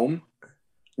big dome.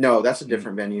 No, that's a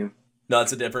different venue. No,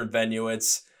 it's a different venue.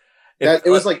 It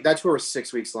was like that tour was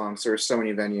 6 weeks long, so there's so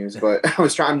many venues. But I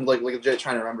was legit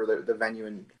trying to remember the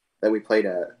venue that we played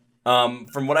at.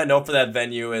 From what I know for that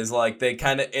venue is like they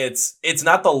kind of it's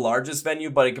not the largest venue,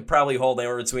 but it could probably hold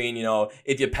anywhere between,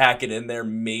 if you pack it in there,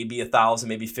 maybe 1,000,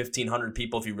 maybe 1,500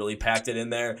 people if you really packed it in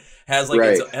there. Has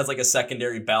like a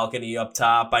secondary balcony up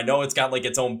top. I know it's got like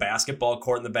its own basketball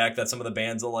court in the back that some of the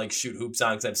bands will like shoot hoops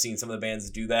on, because I've seen some of the bands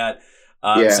do that.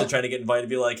 I'm still trying to get invited to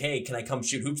be like, hey, can I come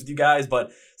shoot hoops with you guys?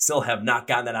 But still have not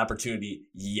gotten that opportunity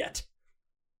yet.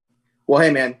 Well,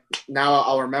 hey man, now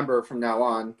I'll remember from now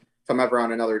on. If I'm ever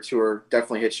on another tour,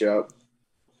 definitely hit you up.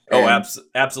 Oh,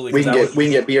 absolutely. We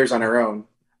can get beers on our own.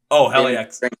 Oh, hell yeah.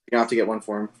 You don't have to get one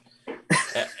for them.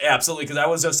 Absolutely, because I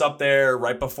was just up there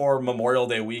right before Memorial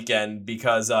Day weekend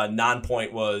because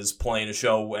Nonpoint was playing a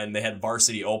show and they had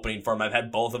Varsity opening for them. I've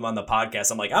had both of them on the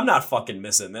podcast. I'm like, I'm not fucking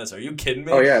missing this. Are you kidding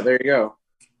me? Oh, yeah, there you go.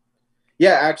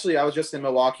 Yeah, actually, I was just in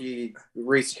Milwaukee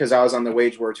because I was on the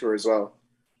Wage War tour as well.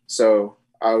 So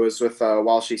I was with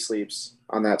While She Sleeps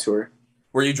on that tour.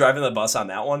 Were you driving the bus on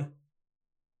that one?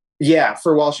 Yeah,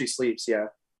 for While She Sleeps, yeah.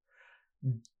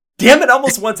 Damn it, I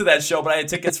almost went to that show, but I had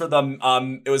tickets for them.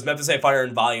 It was Memphis May Fire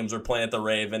and Volumes were playing at the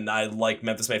Rave, and I like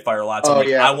Memphis May Fire a lot, so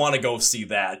I want to go see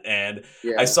that. And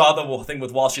I saw the thing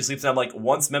with While She Sleeps, and I'm like,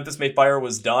 once Memphis May Fire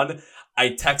was done, I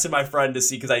texted my friend to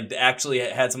see, because I actually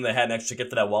had someone that had an extra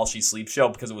ticket for that While She Sleeps show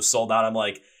because it was sold out. I'm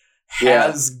like,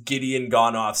 has Gideon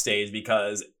gone off stage?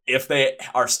 Because if they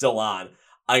are still on,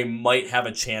 I might have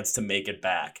a chance to make it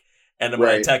back. And when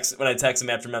I text him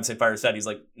after Memphis Fire said, he's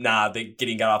like, nah, they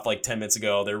got off like 10 minutes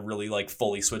ago. They're really like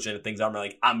fully switching things out. I'm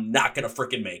like, I'm not gonna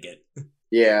freaking make it.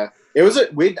 Yeah, it was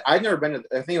I'd never been to.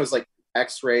 I think it was like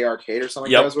X-Ray Arcade or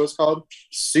something. That was what it's called.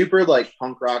 Super like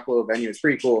punk rock little venue. It's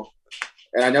pretty cool.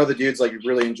 And I know the dudes like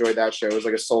really enjoyed that show. It was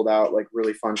like a sold out, like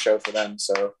really fun show for them.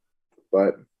 So,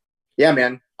 but yeah,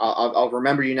 man, I'll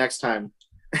remember you next time.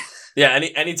 Yeah,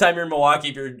 anytime you're in Milwaukee,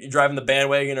 if you're driving the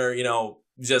bandwagon or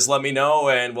just let me know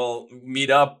and we'll meet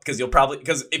up because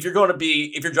if you're driving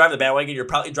the bandwagon, you're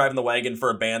probably driving the wagon for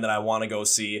a band that I want to go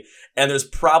see, and there's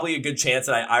probably a good chance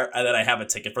that I have a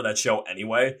ticket for that show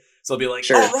anyway. So I'll be like,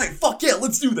 all right, fuck yeah,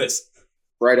 let's do this.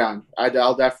 Right on.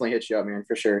 I'll definitely hit you up, man,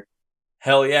 for sure.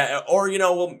 Hell yeah. Or,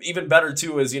 well, even better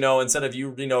too is, instead of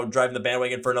you, driving the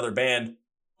bandwagon for another band,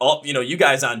 you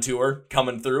guys on tour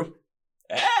coming through.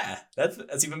 Yeah,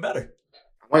 that's even better.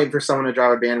 I'm waiting for someone to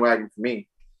drive a bandwagon for me.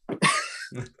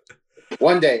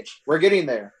 One day. We're getting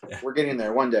there. Yeah. We're getting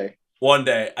there one day. One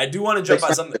day. I do want to jump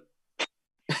on something.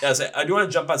 I do want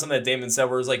to jump on something that Damon said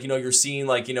where it's like, you're seeing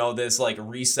like, this like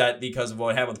reset because of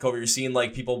what happened with COVID. You're seeing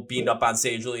like people being up on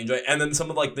stage really enjoy it. And then some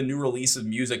of like the new release of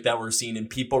music that we're seeing and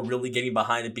people really getting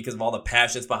behind it because of all the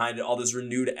passion that's behind it, all this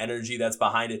renewed energy that's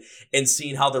behind it, and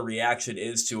seeing how the reaction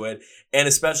is to it. And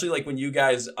especially like when you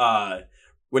guys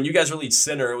released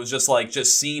Sinner, it was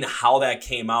just seeing how that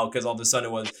came out because all of a sudden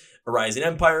it was A Rising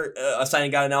Empire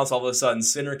signing got announced. All of a sudden,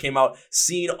 Sinner came out.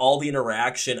 Seeing all the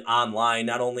interaction online,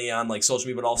 not only on like social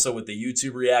media, but also with the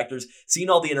YouTube reactors, seeing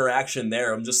all the interaction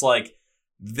there, I'm just like,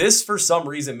 this for some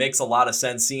reason makes a lot of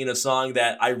sense. Seeing a song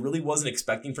that I really wasn't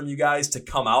expecting from you guys to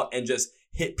come out and just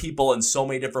hit people in so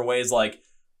many different ways. Like,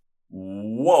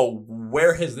 whoa,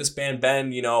 where has this band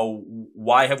been?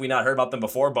 Why have we not heard about them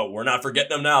before? But we're not forgetting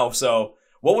them now. So.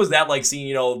 What was that like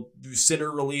seeing,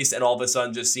 Sinner release and all of a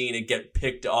sudden just seeing it get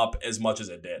picked up as much as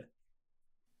it did?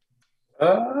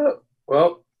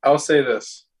 Well, I'll say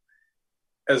this.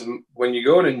 As when you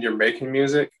go and you're making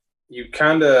music, you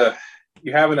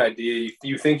have an idea.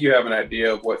 You think you have an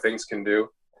idea of what things can do.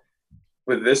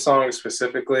 With this song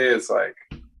specifically, it's like,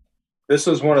 this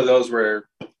was one of those where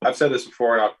I've said this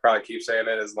before and I'll probably keep saying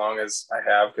it as long as I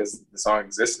have because the song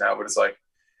exists now, but it's like,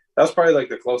 that was probably like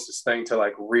the closest thing to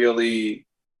like really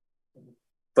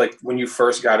like when you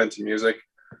first got into music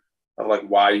of like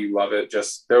why you love it.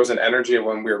 Just there was an energy of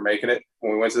when we were making it.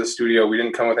 When we went to the studio, we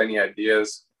didn't come with any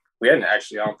ideas. We hadn't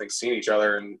actually, I don't think, seen each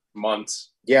other in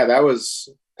months. Yeah, that was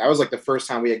like the first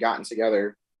time we had gotten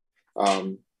together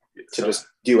to just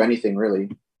do anything really.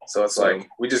 So it's like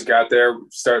we just got there,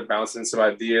 started bouncing some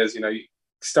ideas. You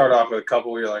start off with a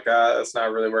couple where you're like, that's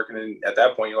not really working. And at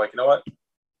that point, you're like, you know what?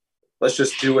 Let's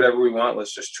just do whatever we want.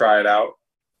 Let's just try it out.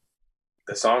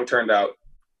 The song turned out.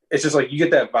 It's just like you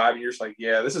get that vibe and you're just like,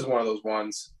 yeah, this is one of those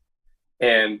ones.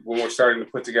 And when we're starting to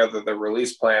put together the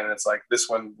release plan, and it's like this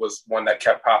one was one that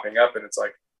kept popping up, and it's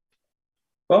like,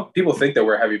 well, people think that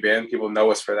we're a heavy band. People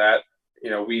know us for that.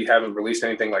 We haven't released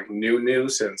anything like new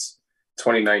since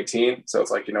 2019. So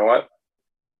it's like, you know what?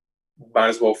 Might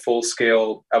as well full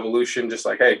scale evolution. Just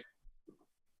like, hey,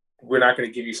 we're not going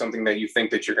to give you something that you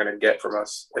think that you're going to get from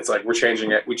us. It's like, we're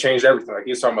changing it. We changed everything. Like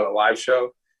he was talking about a live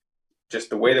show, just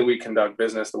the way that we conduct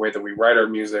business, the way that we write our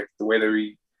music, the way that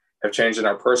we have changed in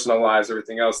our personal lives,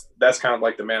 everything else. That's kind of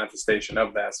like the manifestation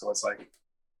of that. So it's like,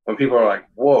 when people are like,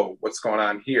 whoa, what's going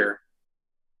on here?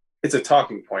 It's a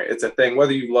talking point. It's a thing,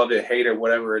 whether you love it, hate it,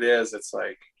 whatever it is, it's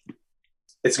like,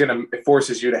 it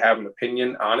forces you to have an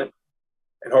opinion on it.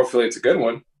 And hopefully it's a good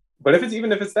one. But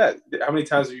even if it's that, how many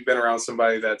times have you been around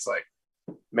somebody that's like,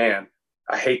 man,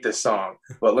 I hate this song,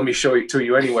 but let me show it to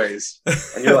you anyways.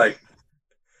 And you're like,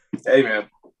 hey man,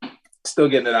 still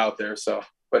getting it out there. So,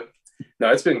 but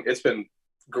no, it's been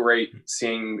great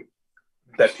seeing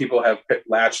that people have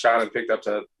latched on and picked up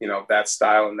to, that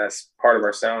style. And that's part of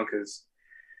our sound. Cause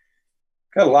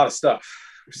got a lot of stuff.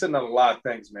 We're sitting on a lot of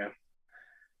things, man.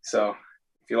 So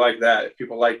if you like that, if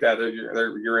people like that,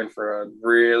 you're in for a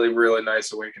really, really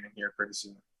nice awakening here pretty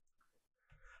soon.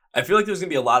 I feel like there's going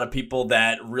to be a lot of people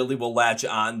that really will latch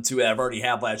on to it. I've already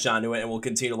have latched onto it and will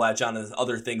continue to latch on to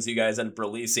other things you guys end up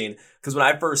releasing. Because when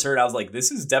I first heard, I was like,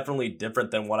 this is definitely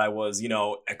different than what I was,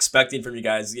 expecting from you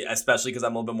guys, especially because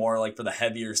I'm a little bit more like for the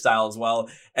heavier style as well.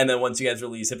 And then once you guys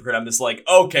release Hypocrite, I'm just like,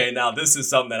 okay, now this is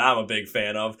something that I'm a big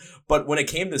fan of. But when it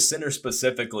came to Sinner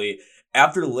specifically,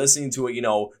 after listening to it,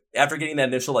 after getting that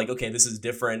initial like, okay, this is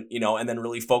different, and then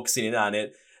really focusing in on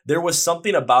it, there was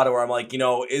something about it where I'm like,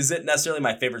 is it necessarily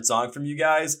my favorite song from you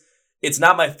guys? It's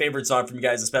not my favorite song from you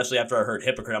guys, especially after I heard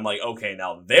Hypocrite. I'm like, okay,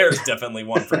 now there's definitely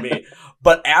one for me.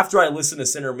 But after I listened to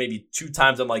Sinner maybe 2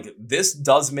 times, I'm like, this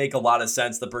does make a lot of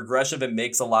sense. The progression of it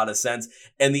makes a lot of sense.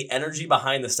 And the energy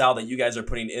behind the style that you guys are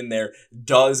putting in there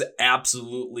does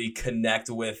absolutely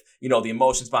connect with, the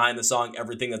emotions behind the song,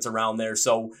 everything that's around there.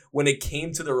 So when it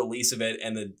came to the release of it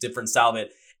and the different style of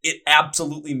it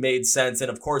absolutely made sense.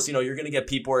 And of course, you're going to get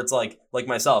people where it's like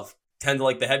myself, tend to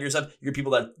like the heavier stuff. You get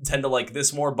people that tend to like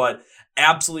this more, but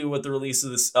absolutely with the release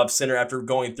of Sinner, after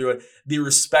going through it, the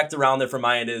respect around there from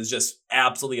my end is just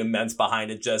absolutely immense behind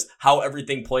it. Just how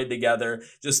everything played together,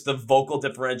 just the vocal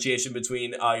differentiation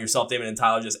between yourself, Damon, and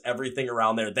Tyler, just everything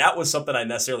around there. That was something I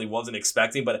necessarily wasn't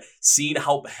expecting, but seeing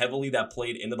how heavily that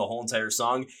played into the whole entire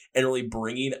song and really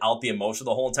bringing out the emotion of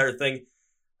the whole entire thing,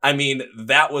 I mean,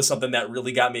 that was something that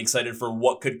really got me excited for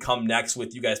what could come next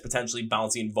with you guys potentially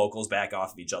bouncing vocals back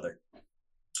off of each other.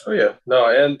 Oh, yeah. No,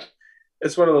 and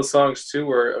it's one of those songs, too,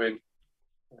 where, I mean,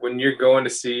 when you're going to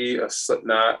see a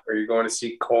Slipknot or you're going to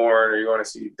see Korn or you're going to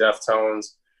see Deftones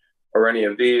or any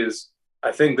of these,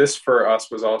 I think this for us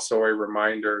was also a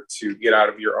reminder to get out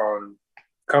of your own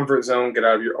comfort zone, get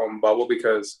out of your own bubble,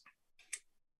 because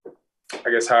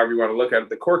I guess however you want to look at it,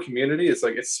 the core community is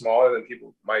like, it's smaller than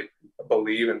people might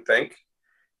believe and think.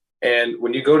 And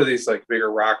when you go to these like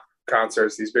bigger rock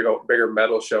concerts, these bigger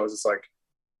metal shows, it's like,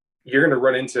 you're going to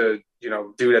run into,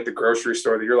 dude at the grocery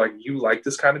store that you're like, you like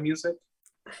this kind of music?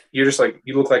 You're just like,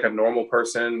 you look like a normal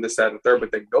person, this, that, and the third.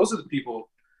 But those are the people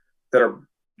that are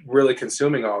really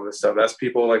consuming all this stuff. That's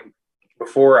people like,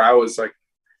 before I was like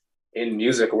in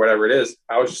music or whatever it is,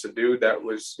 I was just a dude that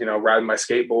was, riding my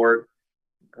skateboard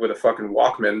with a fucking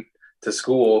Walkman to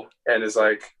school and is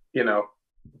like,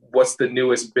 what's the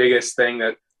newest, biggest thing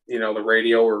that, the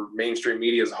radio or mainstream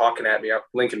media is hawking at me,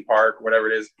 Linkin Park,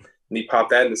 whatever it is. And he popped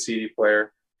that in the CD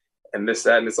player and this,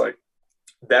 that. And it's like,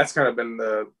 that's kind of been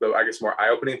the I guess, more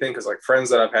eye-opening thing. Cause like friends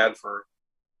that I've had for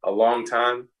a long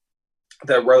time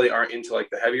that really aren't into like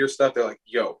the heavier stuff, they're like,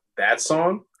 yo, that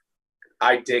song,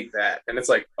 I dig that. And it's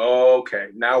like, oh, okay,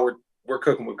 now we're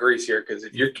cooking with grease here. Cause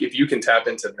if you can tap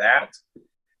into that,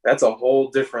 that's a whole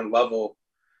different level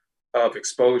of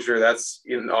exposure. That's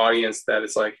in an audience that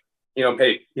it's like,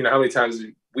 hey, how many times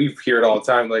we hear it all the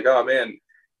time, like, oh man,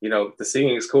 the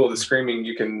singing is cool, the screaming,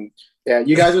 you can. Yeah,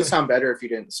 you guys would sound better if you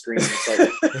didn't scream. It's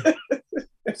like,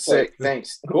 sick,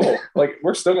 thanks. Cool. Like,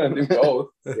 we're still going to do both.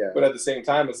 Yeah. But at the same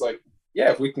time, it's like,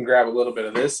 yeah, if we can grab a little bit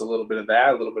of this, a little bit of that,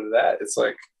 a little bit of that, it's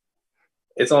like,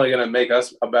 it's only going to make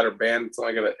us a better band. It's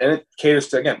only going to, and it caters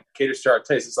to our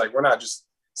taste. It's like, we're not just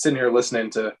sitting here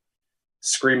listening to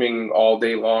screaming all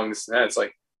day long, this and that. It's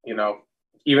like,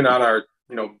 even on our,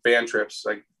 band trips,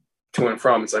 like to and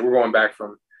from, it's like, we're going back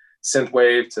from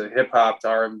synthwave to hip hop to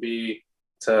R&B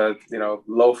to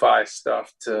lo-fi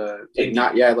stuff to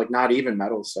not even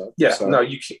metal stuff. Yeah, so. No,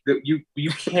 you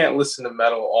can't listen to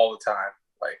metal all the time.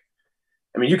 Like,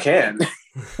 I mean, you can,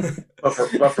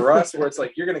 but for us, where it's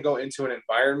like you're gonna go into an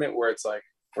environment where it's like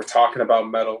we're talking about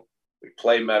metal, we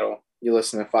play metal. You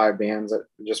listen to 5 bands that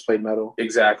just played metal.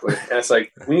 Exactly, and it's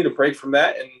like we need to break from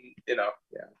that, and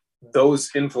those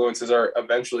influences are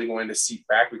eventually going to seep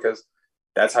back because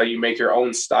that's how you make your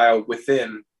own style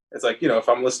within. It's like, if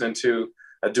I'm listening to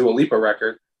a Dua Lipa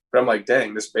record, but I'm like,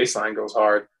 dang, this bass line goes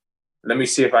hard. Let me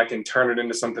see if I can turn it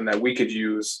into something that we could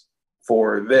use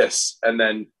for this. And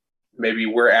then maybe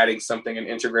we're adding something and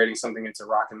integrating something into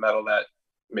rock and metal that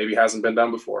maybe hasn't been done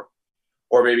before.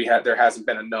 Or maybe there hasn't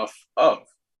been enough of,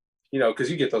 because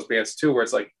you get those bands too, where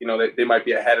it's like, they might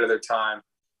be ahead of their time.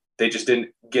 They just didn't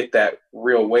get that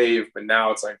real wave. But now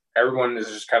it's like everyone is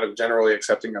just kind of generally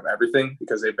accepting of everything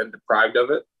because they've been deprived of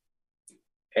it.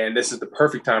 And this is the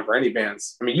perfect time for any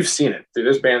bands. I mean, you've seen it.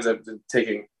 There's bands that have been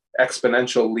taking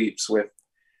exponential leaps with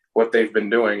what they've been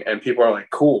doing. And people are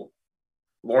like, cool.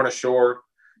 Lorna Shore,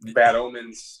 Bad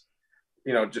Omens,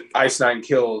 Ice Nine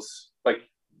Kills. Like,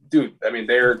 dude, I mean,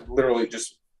 they're literally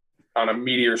just on a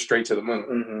meteor straight to the moon.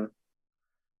 Mm-hmm.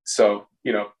 So,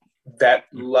 that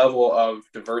level of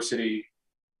diversity,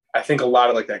 I think a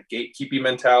lot of like that gatekeeping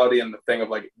mentality and the thing of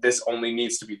like, this only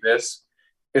needs to be this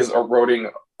is eroding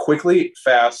quickly,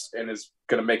 fast, and is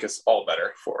going to make us all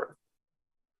better for it.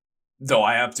 Though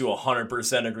I have to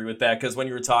 100% agree with that, because when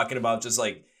you were talking about just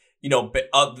like, in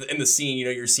the scene,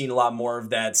 you're seeing a lot more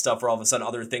of that stuff where all of a sudden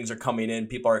other things are coming in.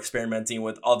 People are experimenting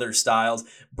with other styles,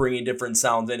 bringing different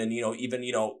sounds in, and, even,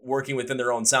 working within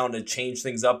their own sound to change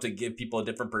things up to give people a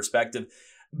different perspective.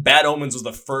 Bad Omens was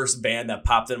the first band that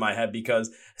popped in my head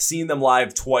because seeing them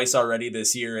live twice already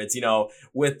this year, it's,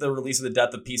 with the release of The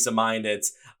Death of Peace of Mind,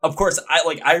 it's, of course,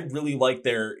 I really like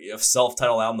their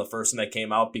self-titled album, the first one that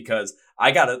came out, because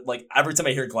I got it. Like, every time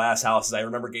I hear Glass Houses, I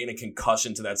remember getting a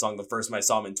concussion to that song the first time I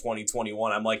saw them in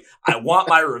 2021. I'm like, I want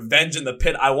my revenge in the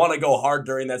pit. I want to go hard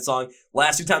during that song.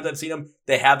 Last 2 times I've seen them,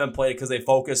 they haven't played it because they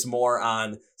focus more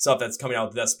on stuff that's coming out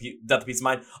with Death of Peace of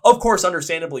Mind. Of course,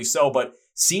 understandably so, but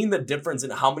seeing the difference in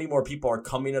how many more people are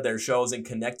coming to their shows and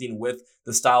connecting with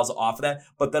the styles off of that.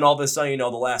 But then all of a sudden, the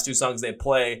last 2 songs they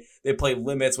play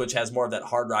Limits, which has more of that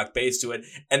hard rock bass to it.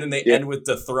 And then they end with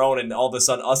The Throne, and all of a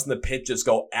sudden Us in the Pit just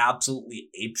go absolutely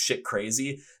ape shit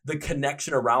crazy. The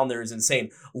connection around there is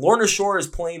insane. Lorna Shore is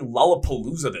playing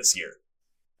Lollapalooza this year.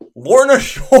 Lorna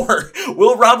Shore.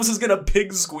 Will Ramos is going to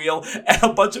pig squeal at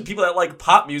a bunch of people that like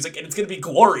pop music, and it's going to be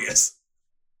glorious.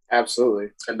 Absolutely.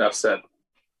 Enough said.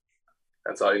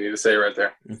 That's all you need to say right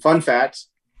there. Fun fact.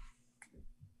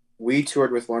 We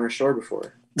toured with Lorna Shore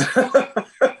before.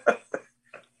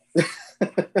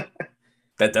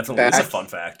 That definitely is a fun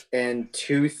fact. In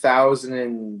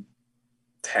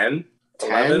 2010?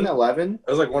 11? That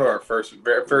was like one of our first,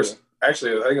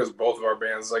 actually, I think it was both of our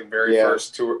bands, like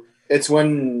first tour. It's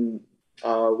when,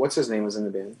 what's his name was in the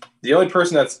band? The only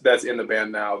person that's in the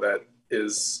band now that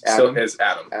is Adam. Is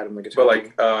Adam. Adam, the guitar. But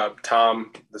like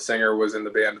Tom, the singer, was in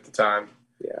the band at the time.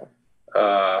 Yeah.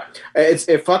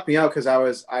 It fucked me out because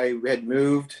I had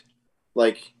moved,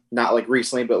 like, not like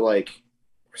recently, but like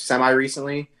semi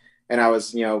recently, and I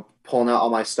was pulling out all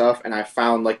my stuff, and I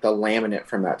found like the laminate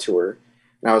from that tour,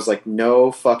 and I was like,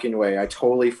 no fucking way! I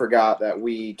totally forgot that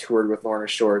we toured with Lorna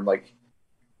Shore like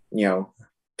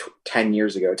 10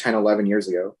 years ago, 10, 11 years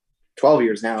ago, 12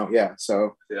 years now. Yeah.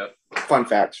 So yeah. Fun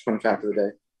fact of the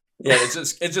day. Yeah,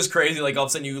 it's just crazy. Like, all of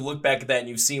a sudden you look back at that and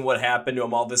you've seen what happened to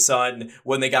them. All of a sudden,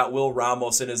 when they got Will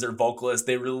Ramos in as their vocalist,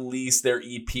 they released their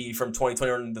EP from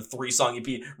 2021, the 3-song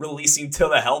EP, releasing To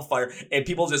the Hellfire, and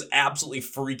people just absolutely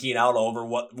freaking out over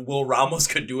what Will Ramos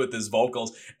could do with his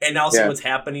vocals. And now see what's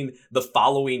happening the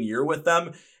following year with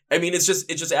them. I mean, it's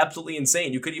just absolutely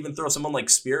insane. You could even throw someone like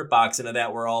Spiritbox into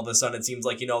that, where all of a sudden it seems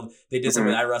like, they did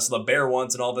something with I Wrestle a Bear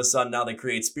once, and all of a sudden now they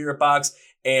create Spiritbox,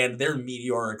 and their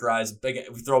meteoric rise. We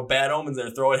throw Bad Omens there,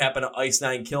 throw What Happened to Ice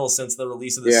Nine Kills since the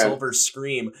release of the Silver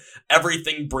Scream.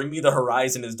 Everything Bring Me the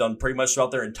Horizon has done pretty much throughout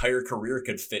their entire career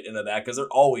could fit into that, because they're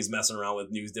always messing around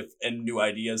with new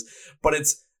ideas. But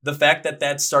it's the fact that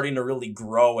that's starting to really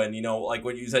grow, and like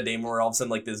what you said, Damon, where all of a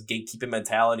sudden like this gatekeeping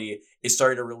mentality is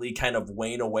starting to really kind of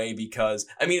wane away, because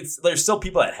there's still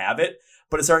people that have it,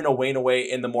 but it's starting to wane away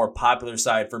in the more popular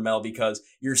side for metal, because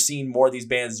you're seeing more of these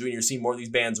bands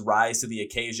rise to the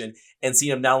occasion, and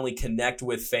seeing them not only connect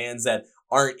with fans that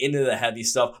aren't into the heavy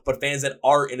stuff, but fans that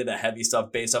are into the heavy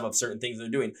stuff based off of certain things they're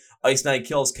doing. Ice Nine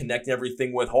Kills connecting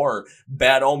everything with horror.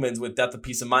 Bad Omens with Death of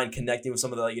Peace of Mind connecting with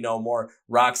some of the, more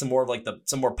rock, some more of like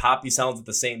some more poppy sounds at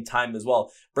the same time as well.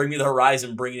 Bring Me the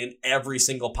Horizon, bringing in every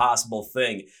single possible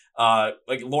thing.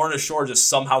 Like Lorna Shore just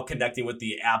somehow connecting with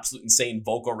the absolute insane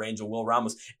vocal range of Will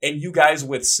Ramos. And you guys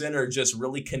with Sinner just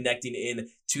really connecting in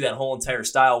to that whole entire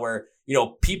style where,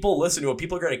 people listen to it,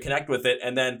 people are going to connect with it,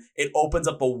 and then it opens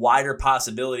up a wider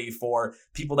possibility for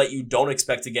people that you don't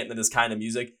expect to get into this kind of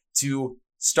music to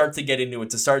start to get into it,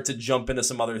 to start to jump into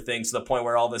some other things, to the point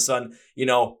where all of a sudden,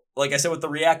 like I said with the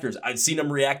Reactors, I've seen them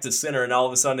react to Sinner, and all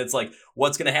of a sudden it's like,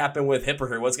 what's going to happen with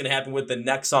Hypocrite? What's going to happen with the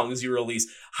next songs you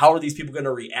release? How are these people going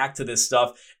to react to this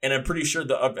stuff? And I'm pretty sure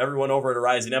that everyone over at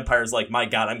Rising Empire is like, my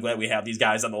God, I'm glad we have these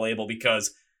guys on the label,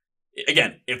 because,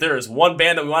 again, if there is one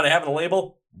band that we want to have on the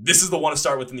label, this is the one to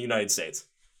start with in the United States.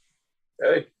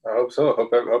 Hey, I hope so. I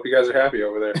hope you guys are happy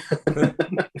over there,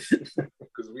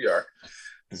 because we are.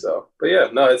 So, but yeah,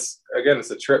 no, it's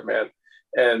a trip, man.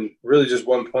 And really just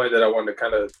one point that I wanted to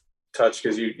kind of touch,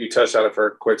 because you touched on it for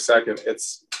a quick second.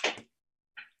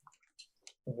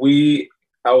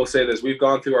 I will say this, we've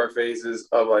gone through our phases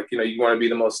of like, you want to be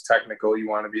the most technical, you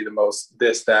want to be the most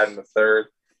this, that, and the third.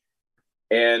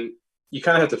 And you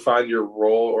kind of have to find your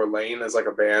role or lane as like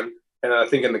a band. And I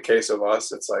think in the case of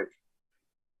us, it's like,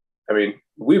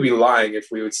 we'd be lying if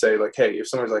we would say like, hey, if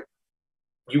someone's like,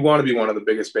 you want to be one of the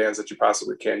biggest bands that you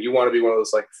possibly can, you want to be one of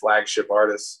those like flagship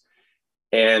artists,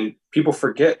 and people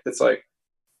forget it's like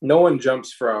no one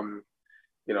jumps from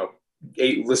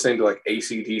listening to like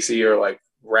AC/DC or like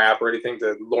rap or anything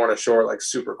to Lorna Shore like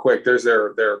super quick. There's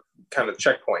their kind of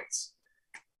checkpoints,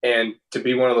 and to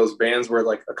be one of those bands where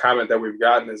like a comment that we've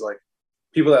gotten is like,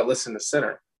 people that listen to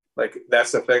Sinner, like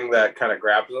that's the thing that kind of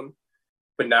grabs them.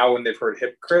 But now when they've heard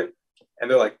Hypocrite and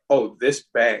they're like, oh, this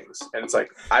bangs, and it's like,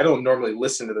 I don't normally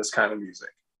listen to this kind of music,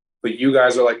 but you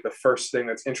guys are like the first thing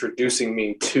that's introducing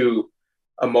me to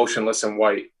a Motionless in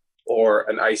White or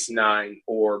an Ice Nine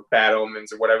or Bad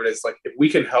Omens or whatever it is. Like, if we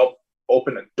can help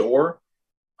open a door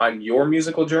on your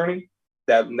musical journey,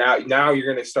 that now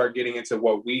you're going to start getting into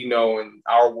what we know in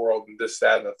our world and this,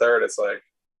 that, and the third. It's like,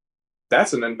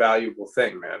 that's an invaluable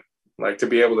thing, man. Like, to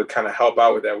be able to kind of help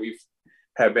out with that. We've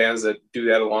had bands that do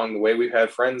that along the way. We've had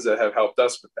friends that have helped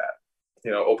us with that,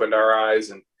 you know, opened our eyes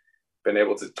and been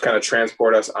able to kind of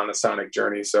transport us on a sonic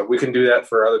journey. So if we can do that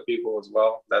for other people as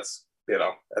well, that's, you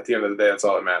know, at the end of the day, that's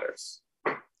all that matters.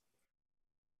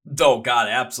 Oh God,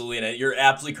 absolutely. And you're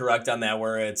absolutely correct on that,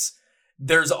 where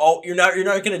you're not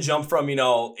going to jump from, you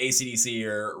know, AC/DC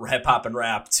or hip hop and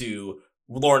rap to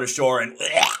Lorna Shore and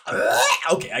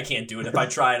okay, I can't do it. If I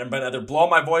try it, I'm going to either blow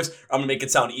my voice or I'm going to make it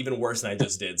sound even worse than I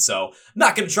just did. So I'm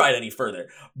not going to try it any further.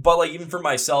 But like, even for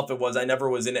myself, I never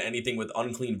was into anything with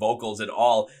unclean vocals at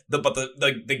all. But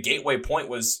the gateway point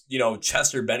was, you know,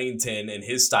 Chester Bennington and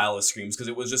his style of screams, because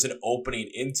it was just an opening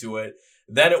into it.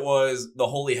 Then it was the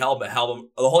Holy Hell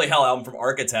album from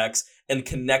Architects, and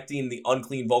connecting the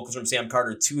unclean vocals from Sam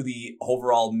Carter to the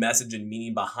overall message and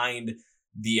meaning behind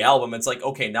the album. It's like,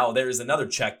 okay, now there's another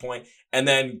checkpoint. And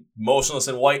then Motionless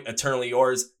in White, Eternally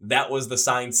Yours, that was the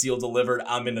signed, seal delivered,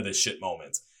 I'm into this shit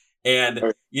moment.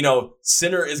 And, you know,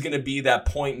 Sinner is going to be that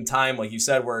point in time, like you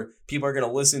said, where people are going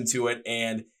to listen to it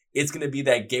and it's going to be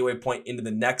that gateway point into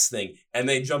the next thing. And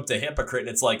they jump to Hypocrite and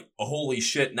it's like, oh, holy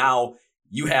shit, now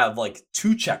you have like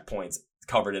 2 checkpoints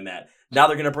covered in that. Now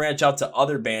they're going to branch out to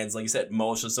other bands, like you said,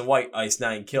 Motionless in White, Ice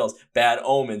Nine Kills, Bad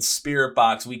Omens,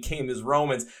 Spiritbox, We Came as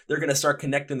Romans. They're going to start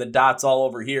connecting the dots all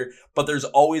over here, but there's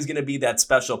always going to be that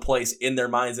special place in their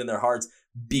minds, in their hearts,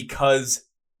 because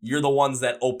you're the ones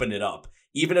that open it up.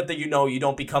 Even if you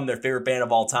don't become their favorite band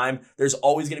of all time, there's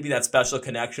always going to be that special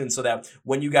connection, so that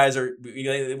when you guys are,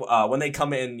 when they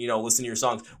come in, you know, listen to your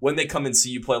songs, when they come and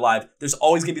see you play live, there's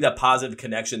always going to be that positive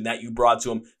connection that you brought to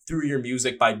them through your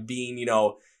music by being, you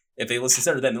know, if they listen to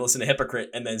Sinner, then they listen to Hypocrite,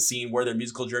 and then seeing where their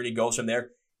musical journey goes from there,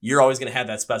 you're always going to have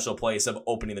that special place of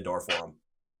opening the door for them.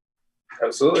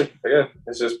 Absolutely. Again,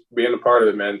 it's just being a part of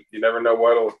it, man. You never know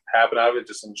what'll happen out of it.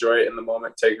 Just enjoy it in the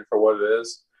moment, take it for what it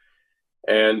is.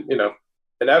 And, you know,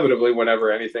 inevitably,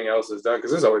 whenever anything else is done,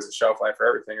 because there's always a shelf life for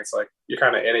everything, it's like you're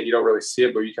kind of in it, you don't really see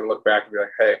it, but you can look back and be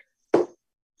like, hey,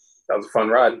 that was a fun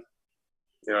ride.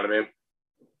 You know what I mean?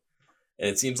 And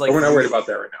it seems like but we're not worried about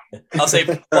that right now. I'll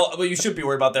say, well, you should be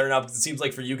worried about that right now, because it seems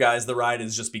like for you guys, the ride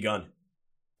has just begun.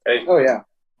 Hey. Oh yeah.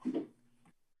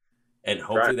 And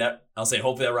hopefully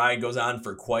hopefully that ride goes on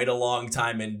for quite a long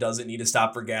time and doesn't need to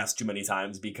stop for gas too many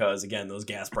times, because again, those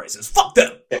gas prices, fuck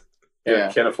them.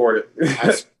 Yeah. Can't afford it.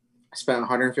 I spent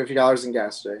 $150 in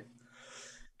gas today.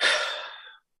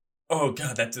 Oh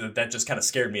God, that just kind of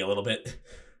scared me a little bit.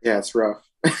 Yeah, it's rough.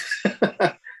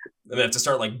 I have to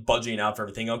start like budgeting out for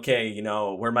everything. Okay, you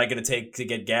know, where am I going to take to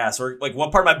get gas? Or like,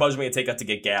 what part of my budget am I going to take out to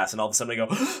get gas? And all of a sudden I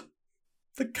go,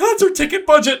 the concert ticket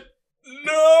budget.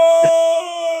 No.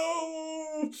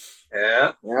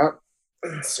 Yeah.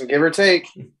 Some give or take.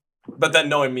 But then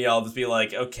knowing me, I'll just be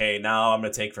like, okay, now I'm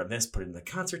going to take from this, put in the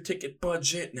concert ticket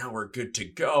budget. Now we're good to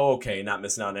go. Okay, not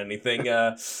missing out on anything.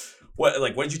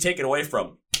 What did you take it away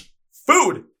from?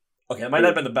 Food. Okay, that might not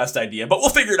have been the best idea, but we'll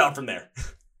figure it out from there.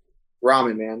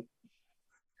 Ramen, man.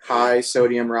 High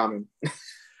sodium ramen.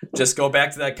 Just go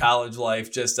back to that college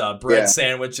life. Just bread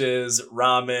sandwiches,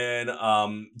 ramen,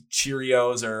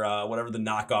 Cheerios, or whatever the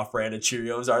knockoff brand of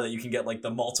Cheerios are that you can get, like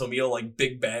the Malto-Meal, like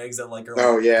big bags that like are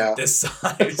like this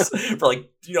size for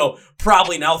like, you know,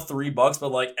 probably now $3,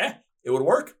 but like, it would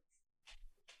work.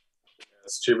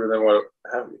 It's cheaper than what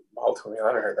Malto-Meal. I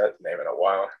haven't heard that name in a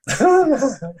while.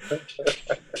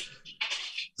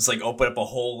 Just like open up a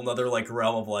whole another like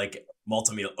realm of like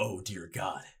Malto-Meal. Oh dear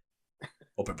God.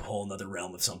 Open up a whole another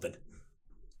realm of something.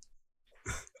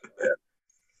 Yeah.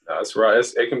 No, it's right.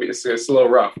 It's a little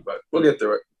rough, but we'll get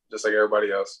through it, just like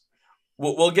everybody else.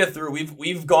 We'll get through.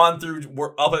 We've gone through.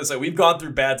 We've gone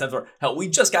through bad times. Hell, we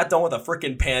just got done with a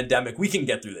freaking pandemic. We can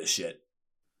get through this shit.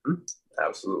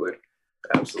 Absolutely.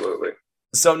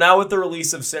 So now with the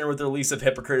release of Sinner, with the release of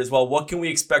Hypocrite as well, what can we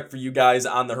expect for you guys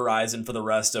on the horizon for the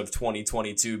rest of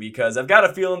 2022? Because I've got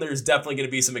a feeling there's definitely going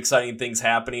to be some exciting things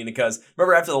happening. Because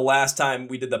remember, after the last time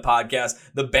we did the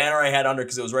podcast, the banner I had under,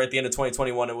 because it was right at the end of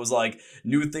 2021, it was like,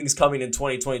 new things coming in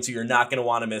 2022 you're not going to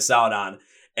want to miss out on.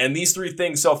 And these 3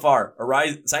 things so far,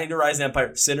 Signing to Rise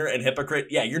Empire, Sinner, and Hypocrite,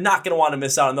 yeah, you're not going to want to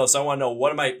miss out on those. So I want to know,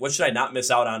 what should I not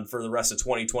miss out on for the rest of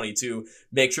 2022?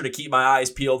 Make sure to keep my eyes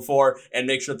peeled for, and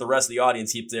make sure that the rest of the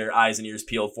audience keep their eyes and ears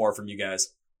peeled for from you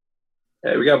guys.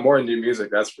 Hey, we got more new music,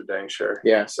 that's for dang sure.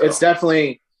 Yeah, so. it's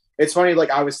definitely it's funny, like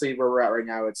obviously where we're at right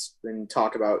now, it's been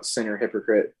talk about Sinner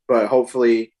Hypocrite, but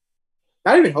hopefully,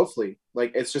 not even hopefully,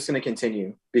 like it's just going to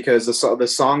continue because the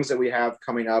songs that we have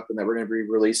coming up and that we're going to be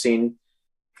releasing,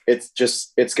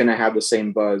 it's going to have the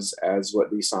same buzz as what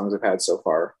these songs have had so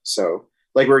far. So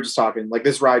like we were just talking, like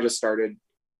this ride just started,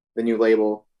 the new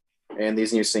label and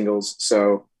these new singles.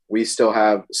 So we still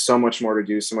have so much more to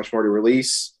do, so much more to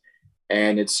release,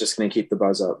 and it's just going to keep the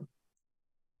buzz up.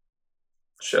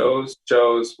 Shows,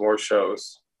 more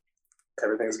shows.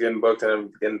 Everything's getting booked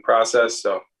and getting processed.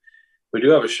 So we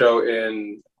do have a show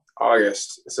in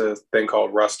August. It's a thing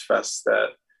called Rust Fest that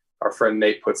our friend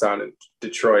Nate puts on in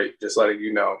Detroit. Just letting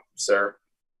you know, sir.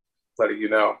 Letting you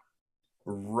know.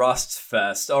 Rust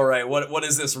Fest. All right. What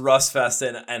is this Rust Fest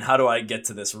and how do I get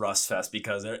to this Rust Fest?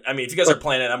 Because, I mean, if you guys are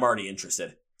playing it, I'm already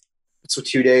interested. So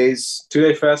 2 days.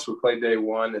 2-day fest. We play day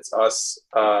one. It's us.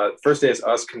 First day is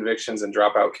us, Convictions, and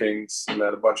Dropout Kings, and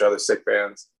then a bunch of other sick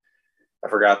bands. I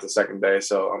forgot the second day,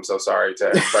 so I'm so sorry to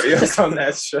everybody else on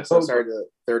that show. So sorry to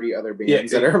 30 other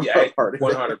bands that are part of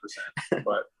it. 100%.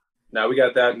 But now we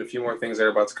got that and a few more things that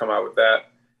are about to come out with that.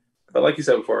 But like you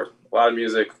said before, a lot of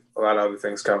music, a lot of other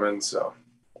things coming. So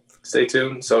stay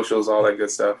tuned, socials, all that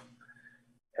good stuff.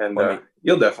 And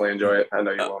you'll definitely enjoy it. I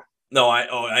know you will. No,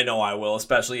 I know I will,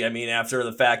 especially, I mean, after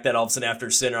the fact that all of a sudden after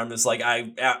Sinner, I'm just like,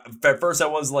 at first I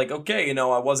was like, okay, you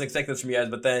know, I wasn't expecting this from you guys,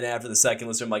 but then after the second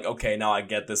listen, I'm like, okay, now I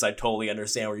get this. I totally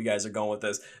understand where you guys are going with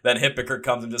this. Then Hypocrite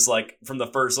comes and just like, from the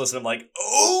first listen, I'm like,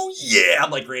 oh yeah, I'm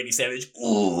like Randy Savage,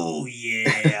 oh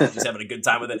yeah, just having a good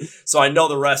time with it. So I know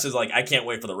the rest is like, I can't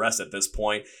wait for the rest at this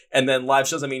point. And then live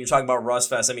shows, I mean, you're talking about Rust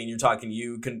Fest, I mean, you're talking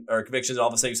Convictions, all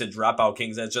of a sudden you said Dropout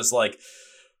Kings, and it's just like,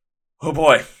 oh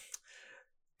boy.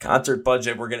 Concert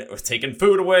budget, we're taking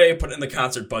food away, put it in the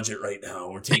concert budget right now.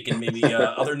 We're taking maybe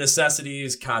other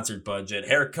necessities, concert budget,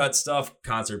 haircut stuff,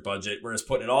 concert budget. We're just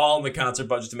putting it all in the concert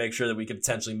budget to make sure that we can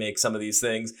potentially make some of these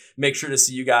things. Make sure to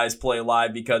see you guys play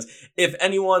live, because if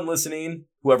anyone listening,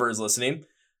 whoever is listening,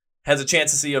 has a chance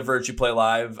to see a Virtue play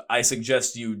live, I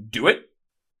suggest you do it.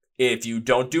 If you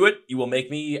don't do it, you will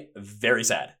make me very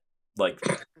sad.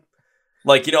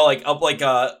 Like, you know, like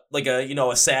a, you know,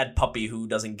 a sad puppy who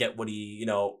doesn't get what he, you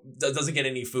know, doesn't get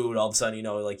any food. All of a sudden, you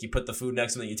know, like you put the food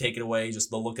next to him and you take it away, just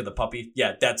the look of the puppy.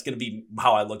 Yeah, that's going to be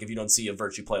how I look if you don't see a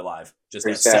Virtue play live. Just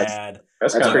that sad.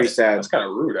 That's pretty sad. That's kind of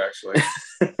rude, actually.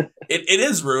 It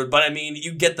is rude, but I mean,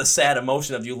 you get the sad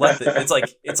emotion of you left it.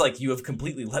 It's like you have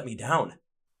completely let me down.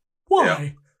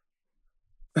 Why?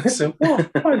 Yeah. I said, why,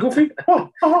 Goofy?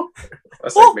 Oh.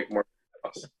 That's like make more.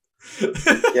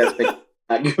 Yes,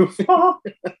 goofy. Oh,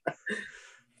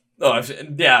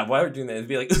 yeah. Why are we doing that? It'd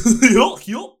be like,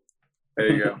 there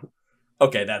you go.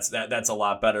 Okay, that's a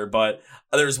lot better. But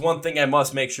there's one thing I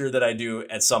must make sure that I do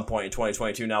at some point in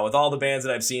 2022. Now, with all the bands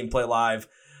that I've seen play live,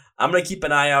 I'm gonna keep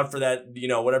an eye out for that. You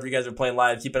know, whatever you guys are playing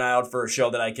live, keep an eye out for a show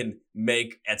that I can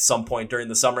make at some point during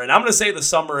the summer. And I'm gonna say the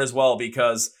summer as well,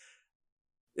 because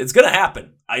it's gonna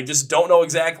happen. I just don't know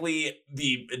exactly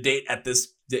the date at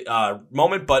this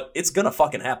moment, but it's gonna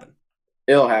fucking happen.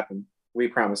 It'll happen. We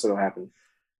promise it'll happen.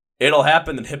 It'll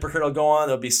happen. Then Hypocrite will go on.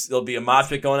 There'll be a mosh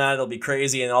pit going on. It'll be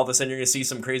crazy. And all of a sudden you're going to see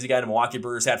some crazy guy in a Milwaukee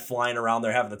Brewers hat flying around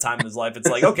there having the time of his life. It's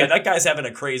like, okay, that guy's having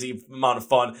a crazy amount of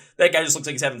fun. That guy just looks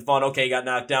like he's having fun. Okay, he got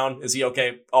knocked down. Is he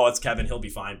okay? Oh, it's Kevin. He'll be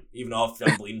fine. Even though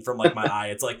I'm bleeding from like my eye.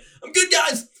 It's like, I'm good,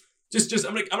 guys. Just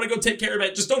I'm gonna go take care of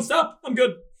it. Just don't stop. I'm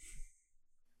good.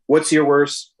 What's your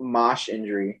worst mosh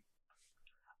injury?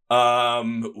 So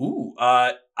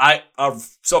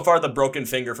far the broken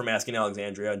finger from Asking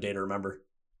Alexandria, a day to remember.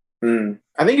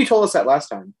 I think you told us that last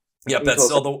time. Yep, that's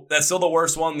still the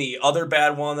worst one. The other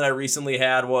bad one that I recently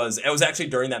had was actually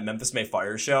during that Memphis May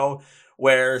Fire show,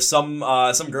 where some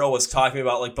girl was talking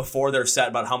about, like, before their set,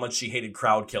 about how much she hated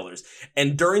crowd killers.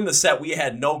 And during the set, we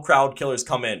had no crowd killers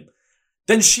come in.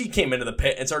 Then she came into the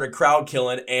pit and started crowd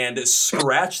killing and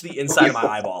scratched the inside of my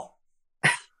eyeball.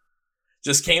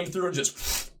 Just came through and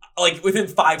just, like, within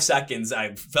 5 seconds,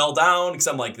 I fell down because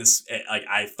I'm like this. Like,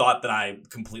 I thought that I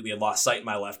completely had lost sight in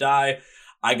my left eye.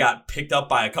 I got picked up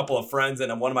by a couple of friends,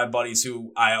 and one of my buddies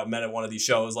who I met at one of these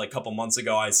shows like a couple months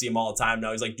ago. I see him all the time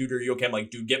now. He's like, "Dude, are you okay?" I'm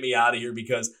like, "Dude, get me out of here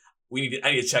because I need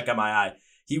to check on my eye."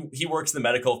 He works in the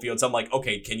medical field, so I'm like,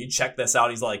 "Okay, can you check this out?"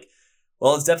 He's like,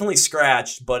 "Well, it's definitely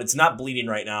scratched, but it's not bleeding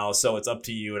right now, so it's up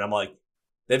to you." And I'm like,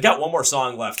 "They've got one more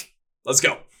song left. Let's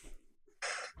go."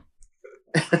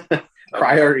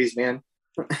 Priorities, man.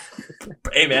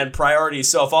 Hey, man,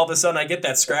 priorities. So if all of a sudden I get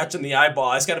that scratch in the eyeball,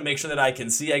 I just got to make sure that I can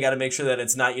see. I got to make sure that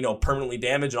it's not, permanently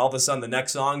damaged. And all of a sudden the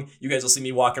next song, you guys will see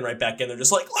me walking right back in there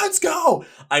just like, let's go.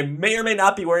 I may or may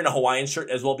not be wearing a Hawaiian shirt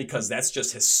as well, because that's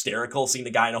just hysterical seeing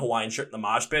the guy in a Hawaiian shirt in the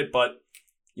mosh pit, but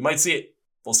you might see it.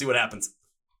 We'll see what happens.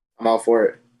 I'm all for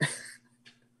it.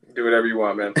 Do whatever you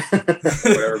want, man.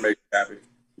 Whatever makes you happy.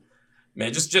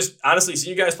 Man, just honestly,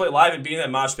 seeing you guys play live and being in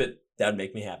that mosh pit, that'd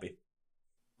make me happy.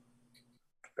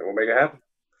 Then we'll make it happen.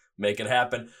 Make it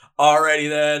happen. Alrighty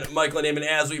then, Michael and Eamon,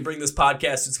 as we bring this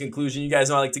podcast to its conclusion, you guys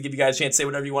know I like to give you guys a chance to say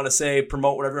whatever you want to say,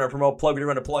 promote whatever you want to promote, plug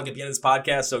whatever you want to plug at the end of this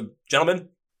podcast. So, gentlemen,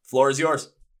 floor is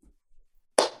yours.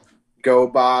 Go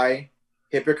buy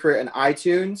Hypocrite on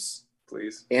iTunes.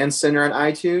 Please. And Sinner on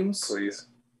iTunes. Please.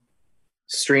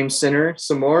 Stream Sinner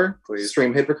some more. Please.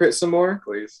 Stream Hypocrite some more.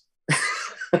 Please.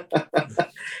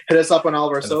 Hit us up on all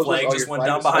of our And the socials. flag All just your went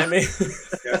down flags. behind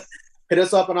me. Hit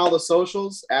us up on all the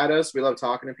socials. Add us. We love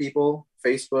talking to people.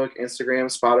 Facebook, Instagram,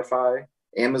 Spotify,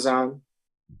 Amazon,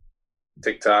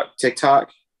 TikTok.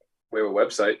 We have a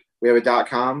website. We have a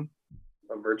 .com.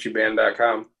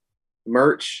 virtueband.com.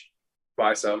 Merch.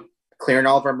 Buy some. Clearing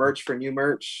all of our merch for new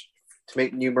merch to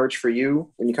make new merch for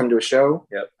you when you come to a show.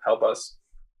 Yep. Help us.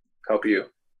 Help you.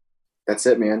 That's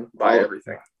it, man. Buy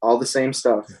everything. All the same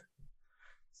stuff.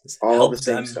 All Help the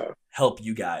same them stuff. help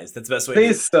you guys. That's the best way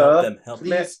Please, to help sir. them help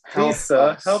you. Please sir.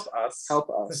 us. Help us. Help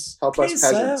us. Help Please,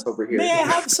 us peasants over here. May I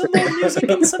have some more music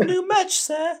and some new merch,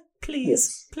 sir? Please,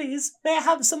 Yes. please. May I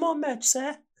have some more merch,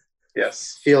 sir?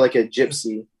 Yes. Feel like a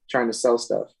gypsy trying to sell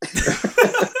stuff.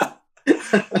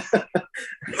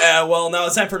 Well, now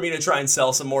it's time for me to try and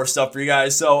sell some more stuff for you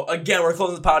guys. So, again, we're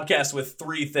closing the podcast with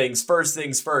 3 things. First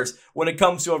things first, when it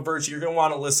comes to a virtue, you're going to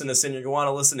want to listen to Sin, you're going to want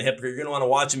to listen to Hypocrite, you're going to want to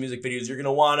watch the music videos, you're going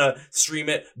to want to stream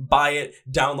it, buy it,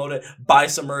 download it, buy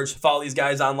some merch, follow these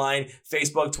guys online,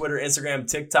 Facebook, Twitter, Instagram,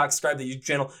 TikTok, subscribe to the YouTube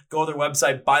channel, go to their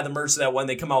website, buy the merch so that when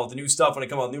they come out with the new stuff, when they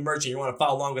come out with new merch, and you want to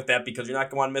follow along with that because you're not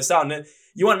going to want to miss out on it,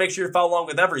 you want to make sure you follow along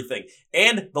with everything.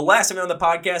 And the last time on the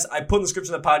podcast, I put in the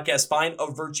description of the podcast, find a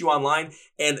Virtue online,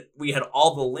 and we had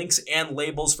all the links and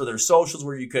labels for their socials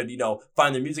where you could,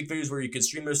 find their music videos, where you could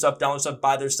stream their stuff, download stuff,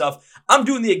 buy their stuff. I'm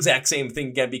doing the exact same thing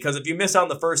again because if you missed out on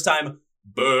the first time,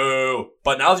 boo.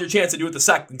 But now's your chance to do it the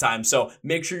second time. So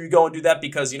make sure you go and do that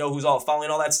because you know who's all following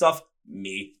all that stuff?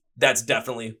 Me. That's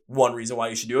definitely one reason why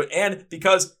you should do it. And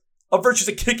because a Virtue's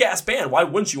a kick-ass band, why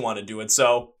wouldn't you want to do it?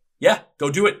 So yeah, go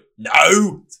do it.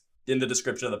 No! In the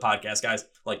description of the podcast, guys.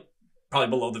 Like, probably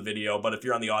below the video, but if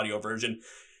you're on the audio version,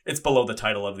 it's below the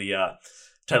title of the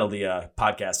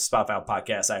podcast, Spotify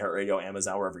podcast, iHeartRadio,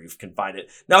 Amazon, wherever you can find it.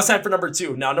 Now it's time for number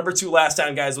 2. Now, number 2 last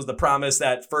time, guys, was the promise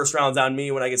that first round's on me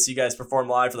when I get to see you guys perform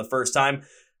live for the first time.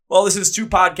 Well, this is 2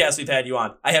 podcasts we've had you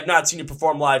on. I have not seen you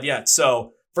perform live yet,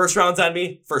 so first round's on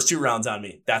me, first 2 rounds on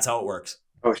me. That's how it works.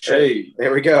 Oh, shit. Hey.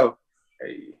 There we go.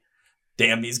 Hey.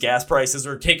 Damn, these gas prices.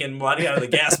 We're taking money out of the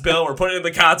gas bill. We're putting it in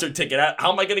the concert ticket.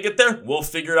 How am I going to get there? We'll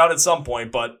figure it out at some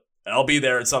point, but I'll be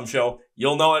there at some show.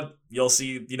 You'll know it. You'll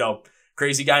see,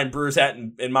 crazy guy in Brewer's hat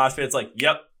and mosh pit. It's like,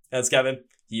 yep, that's Kevin.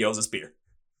 He owes us beer.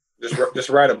 Just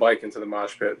ride a bike into the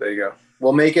mosh pit. There you go.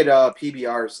 We'll make it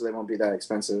PBR so they won't be that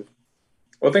expensive.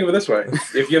 Well, think of it this way.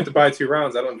 If you have to buy 2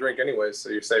 rounds, I don't drink anyways, so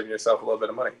you're saving yourself a little bit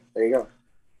of money. There you go.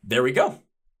 There we go.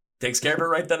 Takes care of it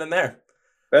right then and there.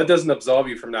 That doesn't absolve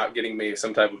you from not getting me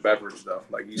some type of beverage, though.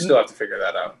 Like, you still have to figure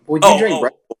that out. Well, you drink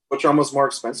Red Bull, which are almost more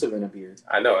expensive than a beer.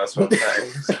 I know. That's what I'm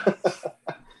saying.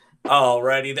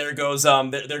 Alrighty, there goes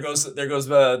there goes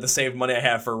the saved money I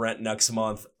have for rent next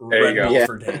month. There you Red go. Bull Yeah.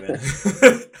 for Damon.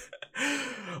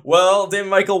 Well, Damon,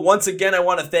 Michael, once again, I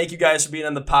want to thank you guys for being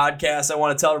on the podcast. I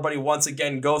want to tell everybody once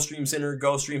again, go stream Sinner,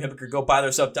 go stream Hypocrite, go buy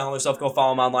their stuff, download their stuff, go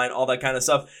follow them online, all that kind of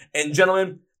stuff. And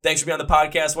gentlemen, thanks for being on the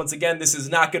podcast. Once again, this is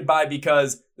not goodbye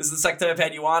because this is the second time I've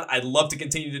had you on. I'd love to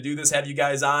continue to do this, have you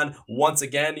guys on once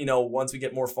again, once we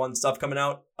get more fun stuff coming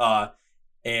out.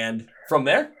 And from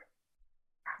there,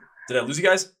 did I lose you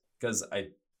guys? Did I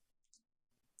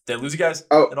lose you guys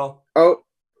at all? Oh,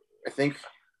 I think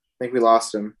we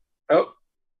lost him. Oh,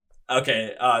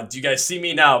 Okay. Do you guys see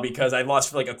me now? Because I lost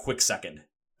for like a quick second.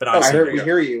 But We honestly,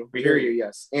 hear you. We We hear hear you. you,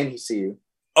 yes. And he see you.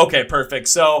 okay, perfect.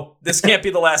 So this can't be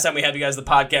the last time we have you guys on the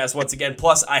podcast once again.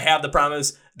 Plus, I have the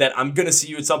promise that I'm going to see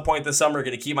you at some point this summer.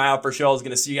 Going to keep my eye out for shows.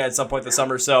 Going to see you guys at some point this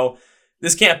summer. So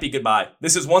this can't be goodbye.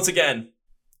 This is once again,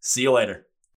 see you later.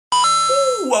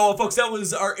 Well, folks, that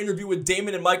was our interview with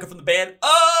Damon and Michael from the band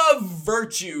of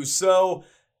Virtue. So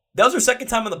that was our second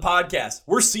time on the podcast.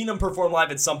 We're seeing them perform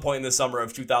live at some point in the summer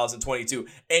of 2022.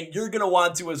 And you're going to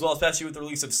want to as well, especially with the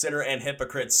release of Sinner and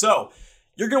Hypocrite. So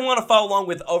you're going to want to follow along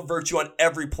with Of Virtue on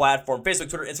every platform. Facebook,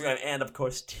 Twitter, Instagram, and of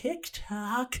course,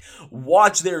 TikTok.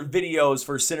 Watch their videos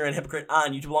for Sinner and Hypocrite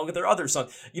on YouTube along with their other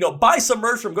songs. Buy some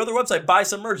merch from them. Go to their website, buy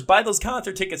some merch. Buy those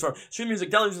concert tickets from them. Stream music,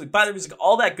 download music, buy their music,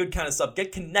 all that good kind of stuff.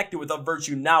 Get connected with Of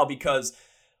Virtue now because,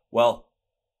 well,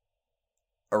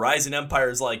 Horizon Empire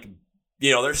is like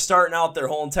they're starting out their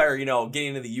whole entire, getting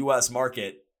into the U.S.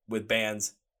 market with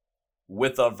bands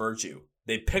with Of Virtue.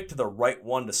 They picked the right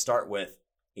one to start with.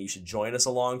 You should join us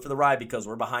along for the ride because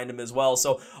we're behind them as well.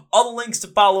 So all the links to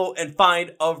follow and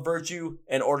find Of Virtue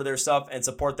and order their stuff and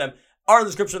support them are in the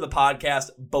description of the podcast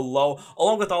below,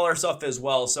 along with all our stuff as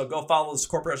well. So go follow the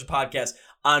Court Progression Podcast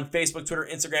on Facebook, Twitter,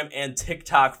 Instagram, and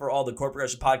TikTok for all the Court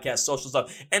Progression Podcast social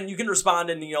stuff. And you can respond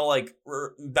and,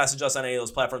 message us on any of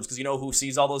those platforms because who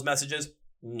sees all those messages?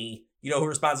 Me. Who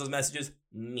responds to those messages?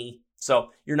 Me. So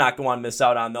you're not going to want to miss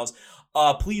out on those.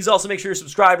 Please also make sure you're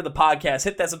subscribed to the podcast.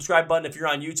 Hit that subscribe button if you're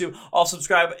on YouTube. Also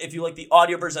subscribe if you like the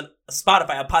audio version on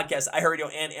Spotify, Podcast,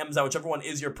 iHeartRadio, and Amazon, whichever one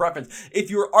is your preference. If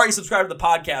you're already subscribed to the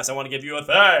podcast, I want to give you a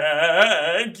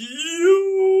thank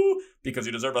you because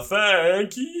you deserve a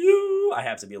thank you. I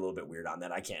have to be a little bit weird on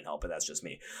that. I can't help it. That's just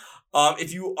me.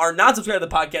 If you are not subscribed to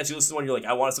the podcast, you listen to one, you're like,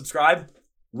 I want to subscribe.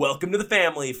 Welcome to the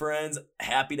family, friends.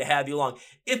 Happy to have you along.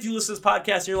 If you listen to this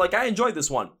podcast and you're like, I enjoyed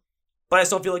this one, but I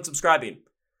just don't feel like subscribing.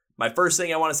 My first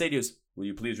thing I want to say to you is, will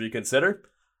you please reconsider?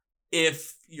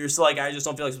 If you're still like, I just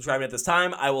don't feel like subscribing at this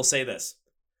time, I will say this.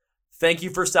 Thank you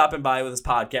for stopping by with this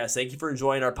podcast. Thank you for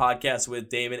enjoying our podcast with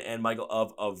Damon and Michael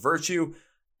of Virtue.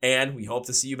 And we hope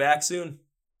to see you back soon.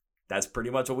 That's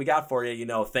pretty much what we got for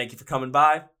you. Thank you for coming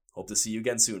by. Hope to see you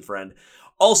again soon, friend.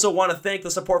 Also want to thank the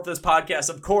support for this podcast,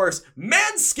 of course,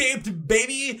 Manscaped,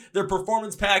 baby. Their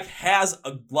performance pack has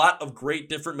a lot of great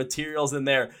different materials in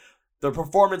there. The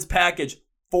performance package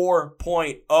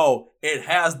 4.0. It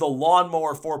has the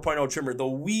Lawnmower 4.0 trimmer, the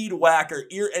Weed Whacker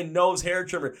ear and nose hair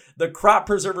trimmer, the Crop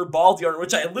Preserver ball deodorant,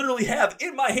 which I literally have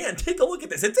in my hand. Take a look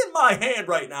at this. It's in my hand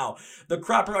right now. The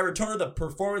Crop Preserver toner, the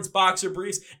Performance Boxer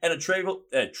briefs, and a travel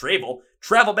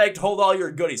bag to hold all your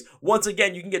goodies. Once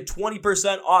again, you can get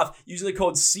 20% off using the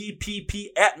code CPP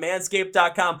at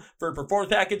manscaped.com for a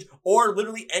performance package or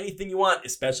literally anything you want,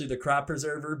 especially the Crop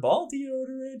Preserver ball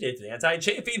deodorant. It's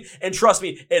anti-chafing, and trust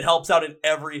me, it helps out in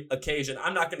every occasion.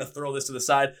 I'm not going to throw this to the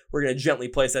side. We're going to gently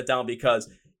place that down because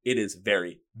it is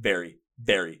very, very,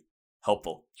 very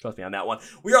helpful. Trust me on that one.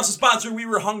 We are also sponsored We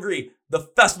Were Hungry, the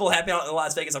festival happening out in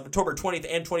Las Vegas on October 20th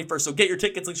and 21st. So get your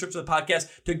tickets, link to the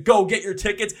podcast to go get your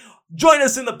tickets. Join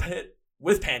us in the pit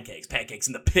with pancakes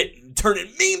in the pit, and turning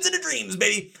memes into dreams,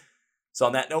 baby. So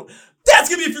on that note, that's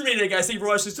going to be it for me today, guys. Thank you for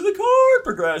watching this to the Court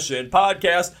Progression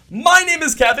Podcast. My name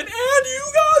is Kevin, and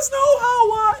you guys know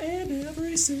how I end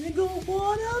every single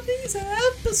one of these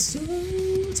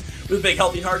episodes with a big,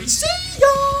 healthy, hearty see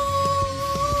ya!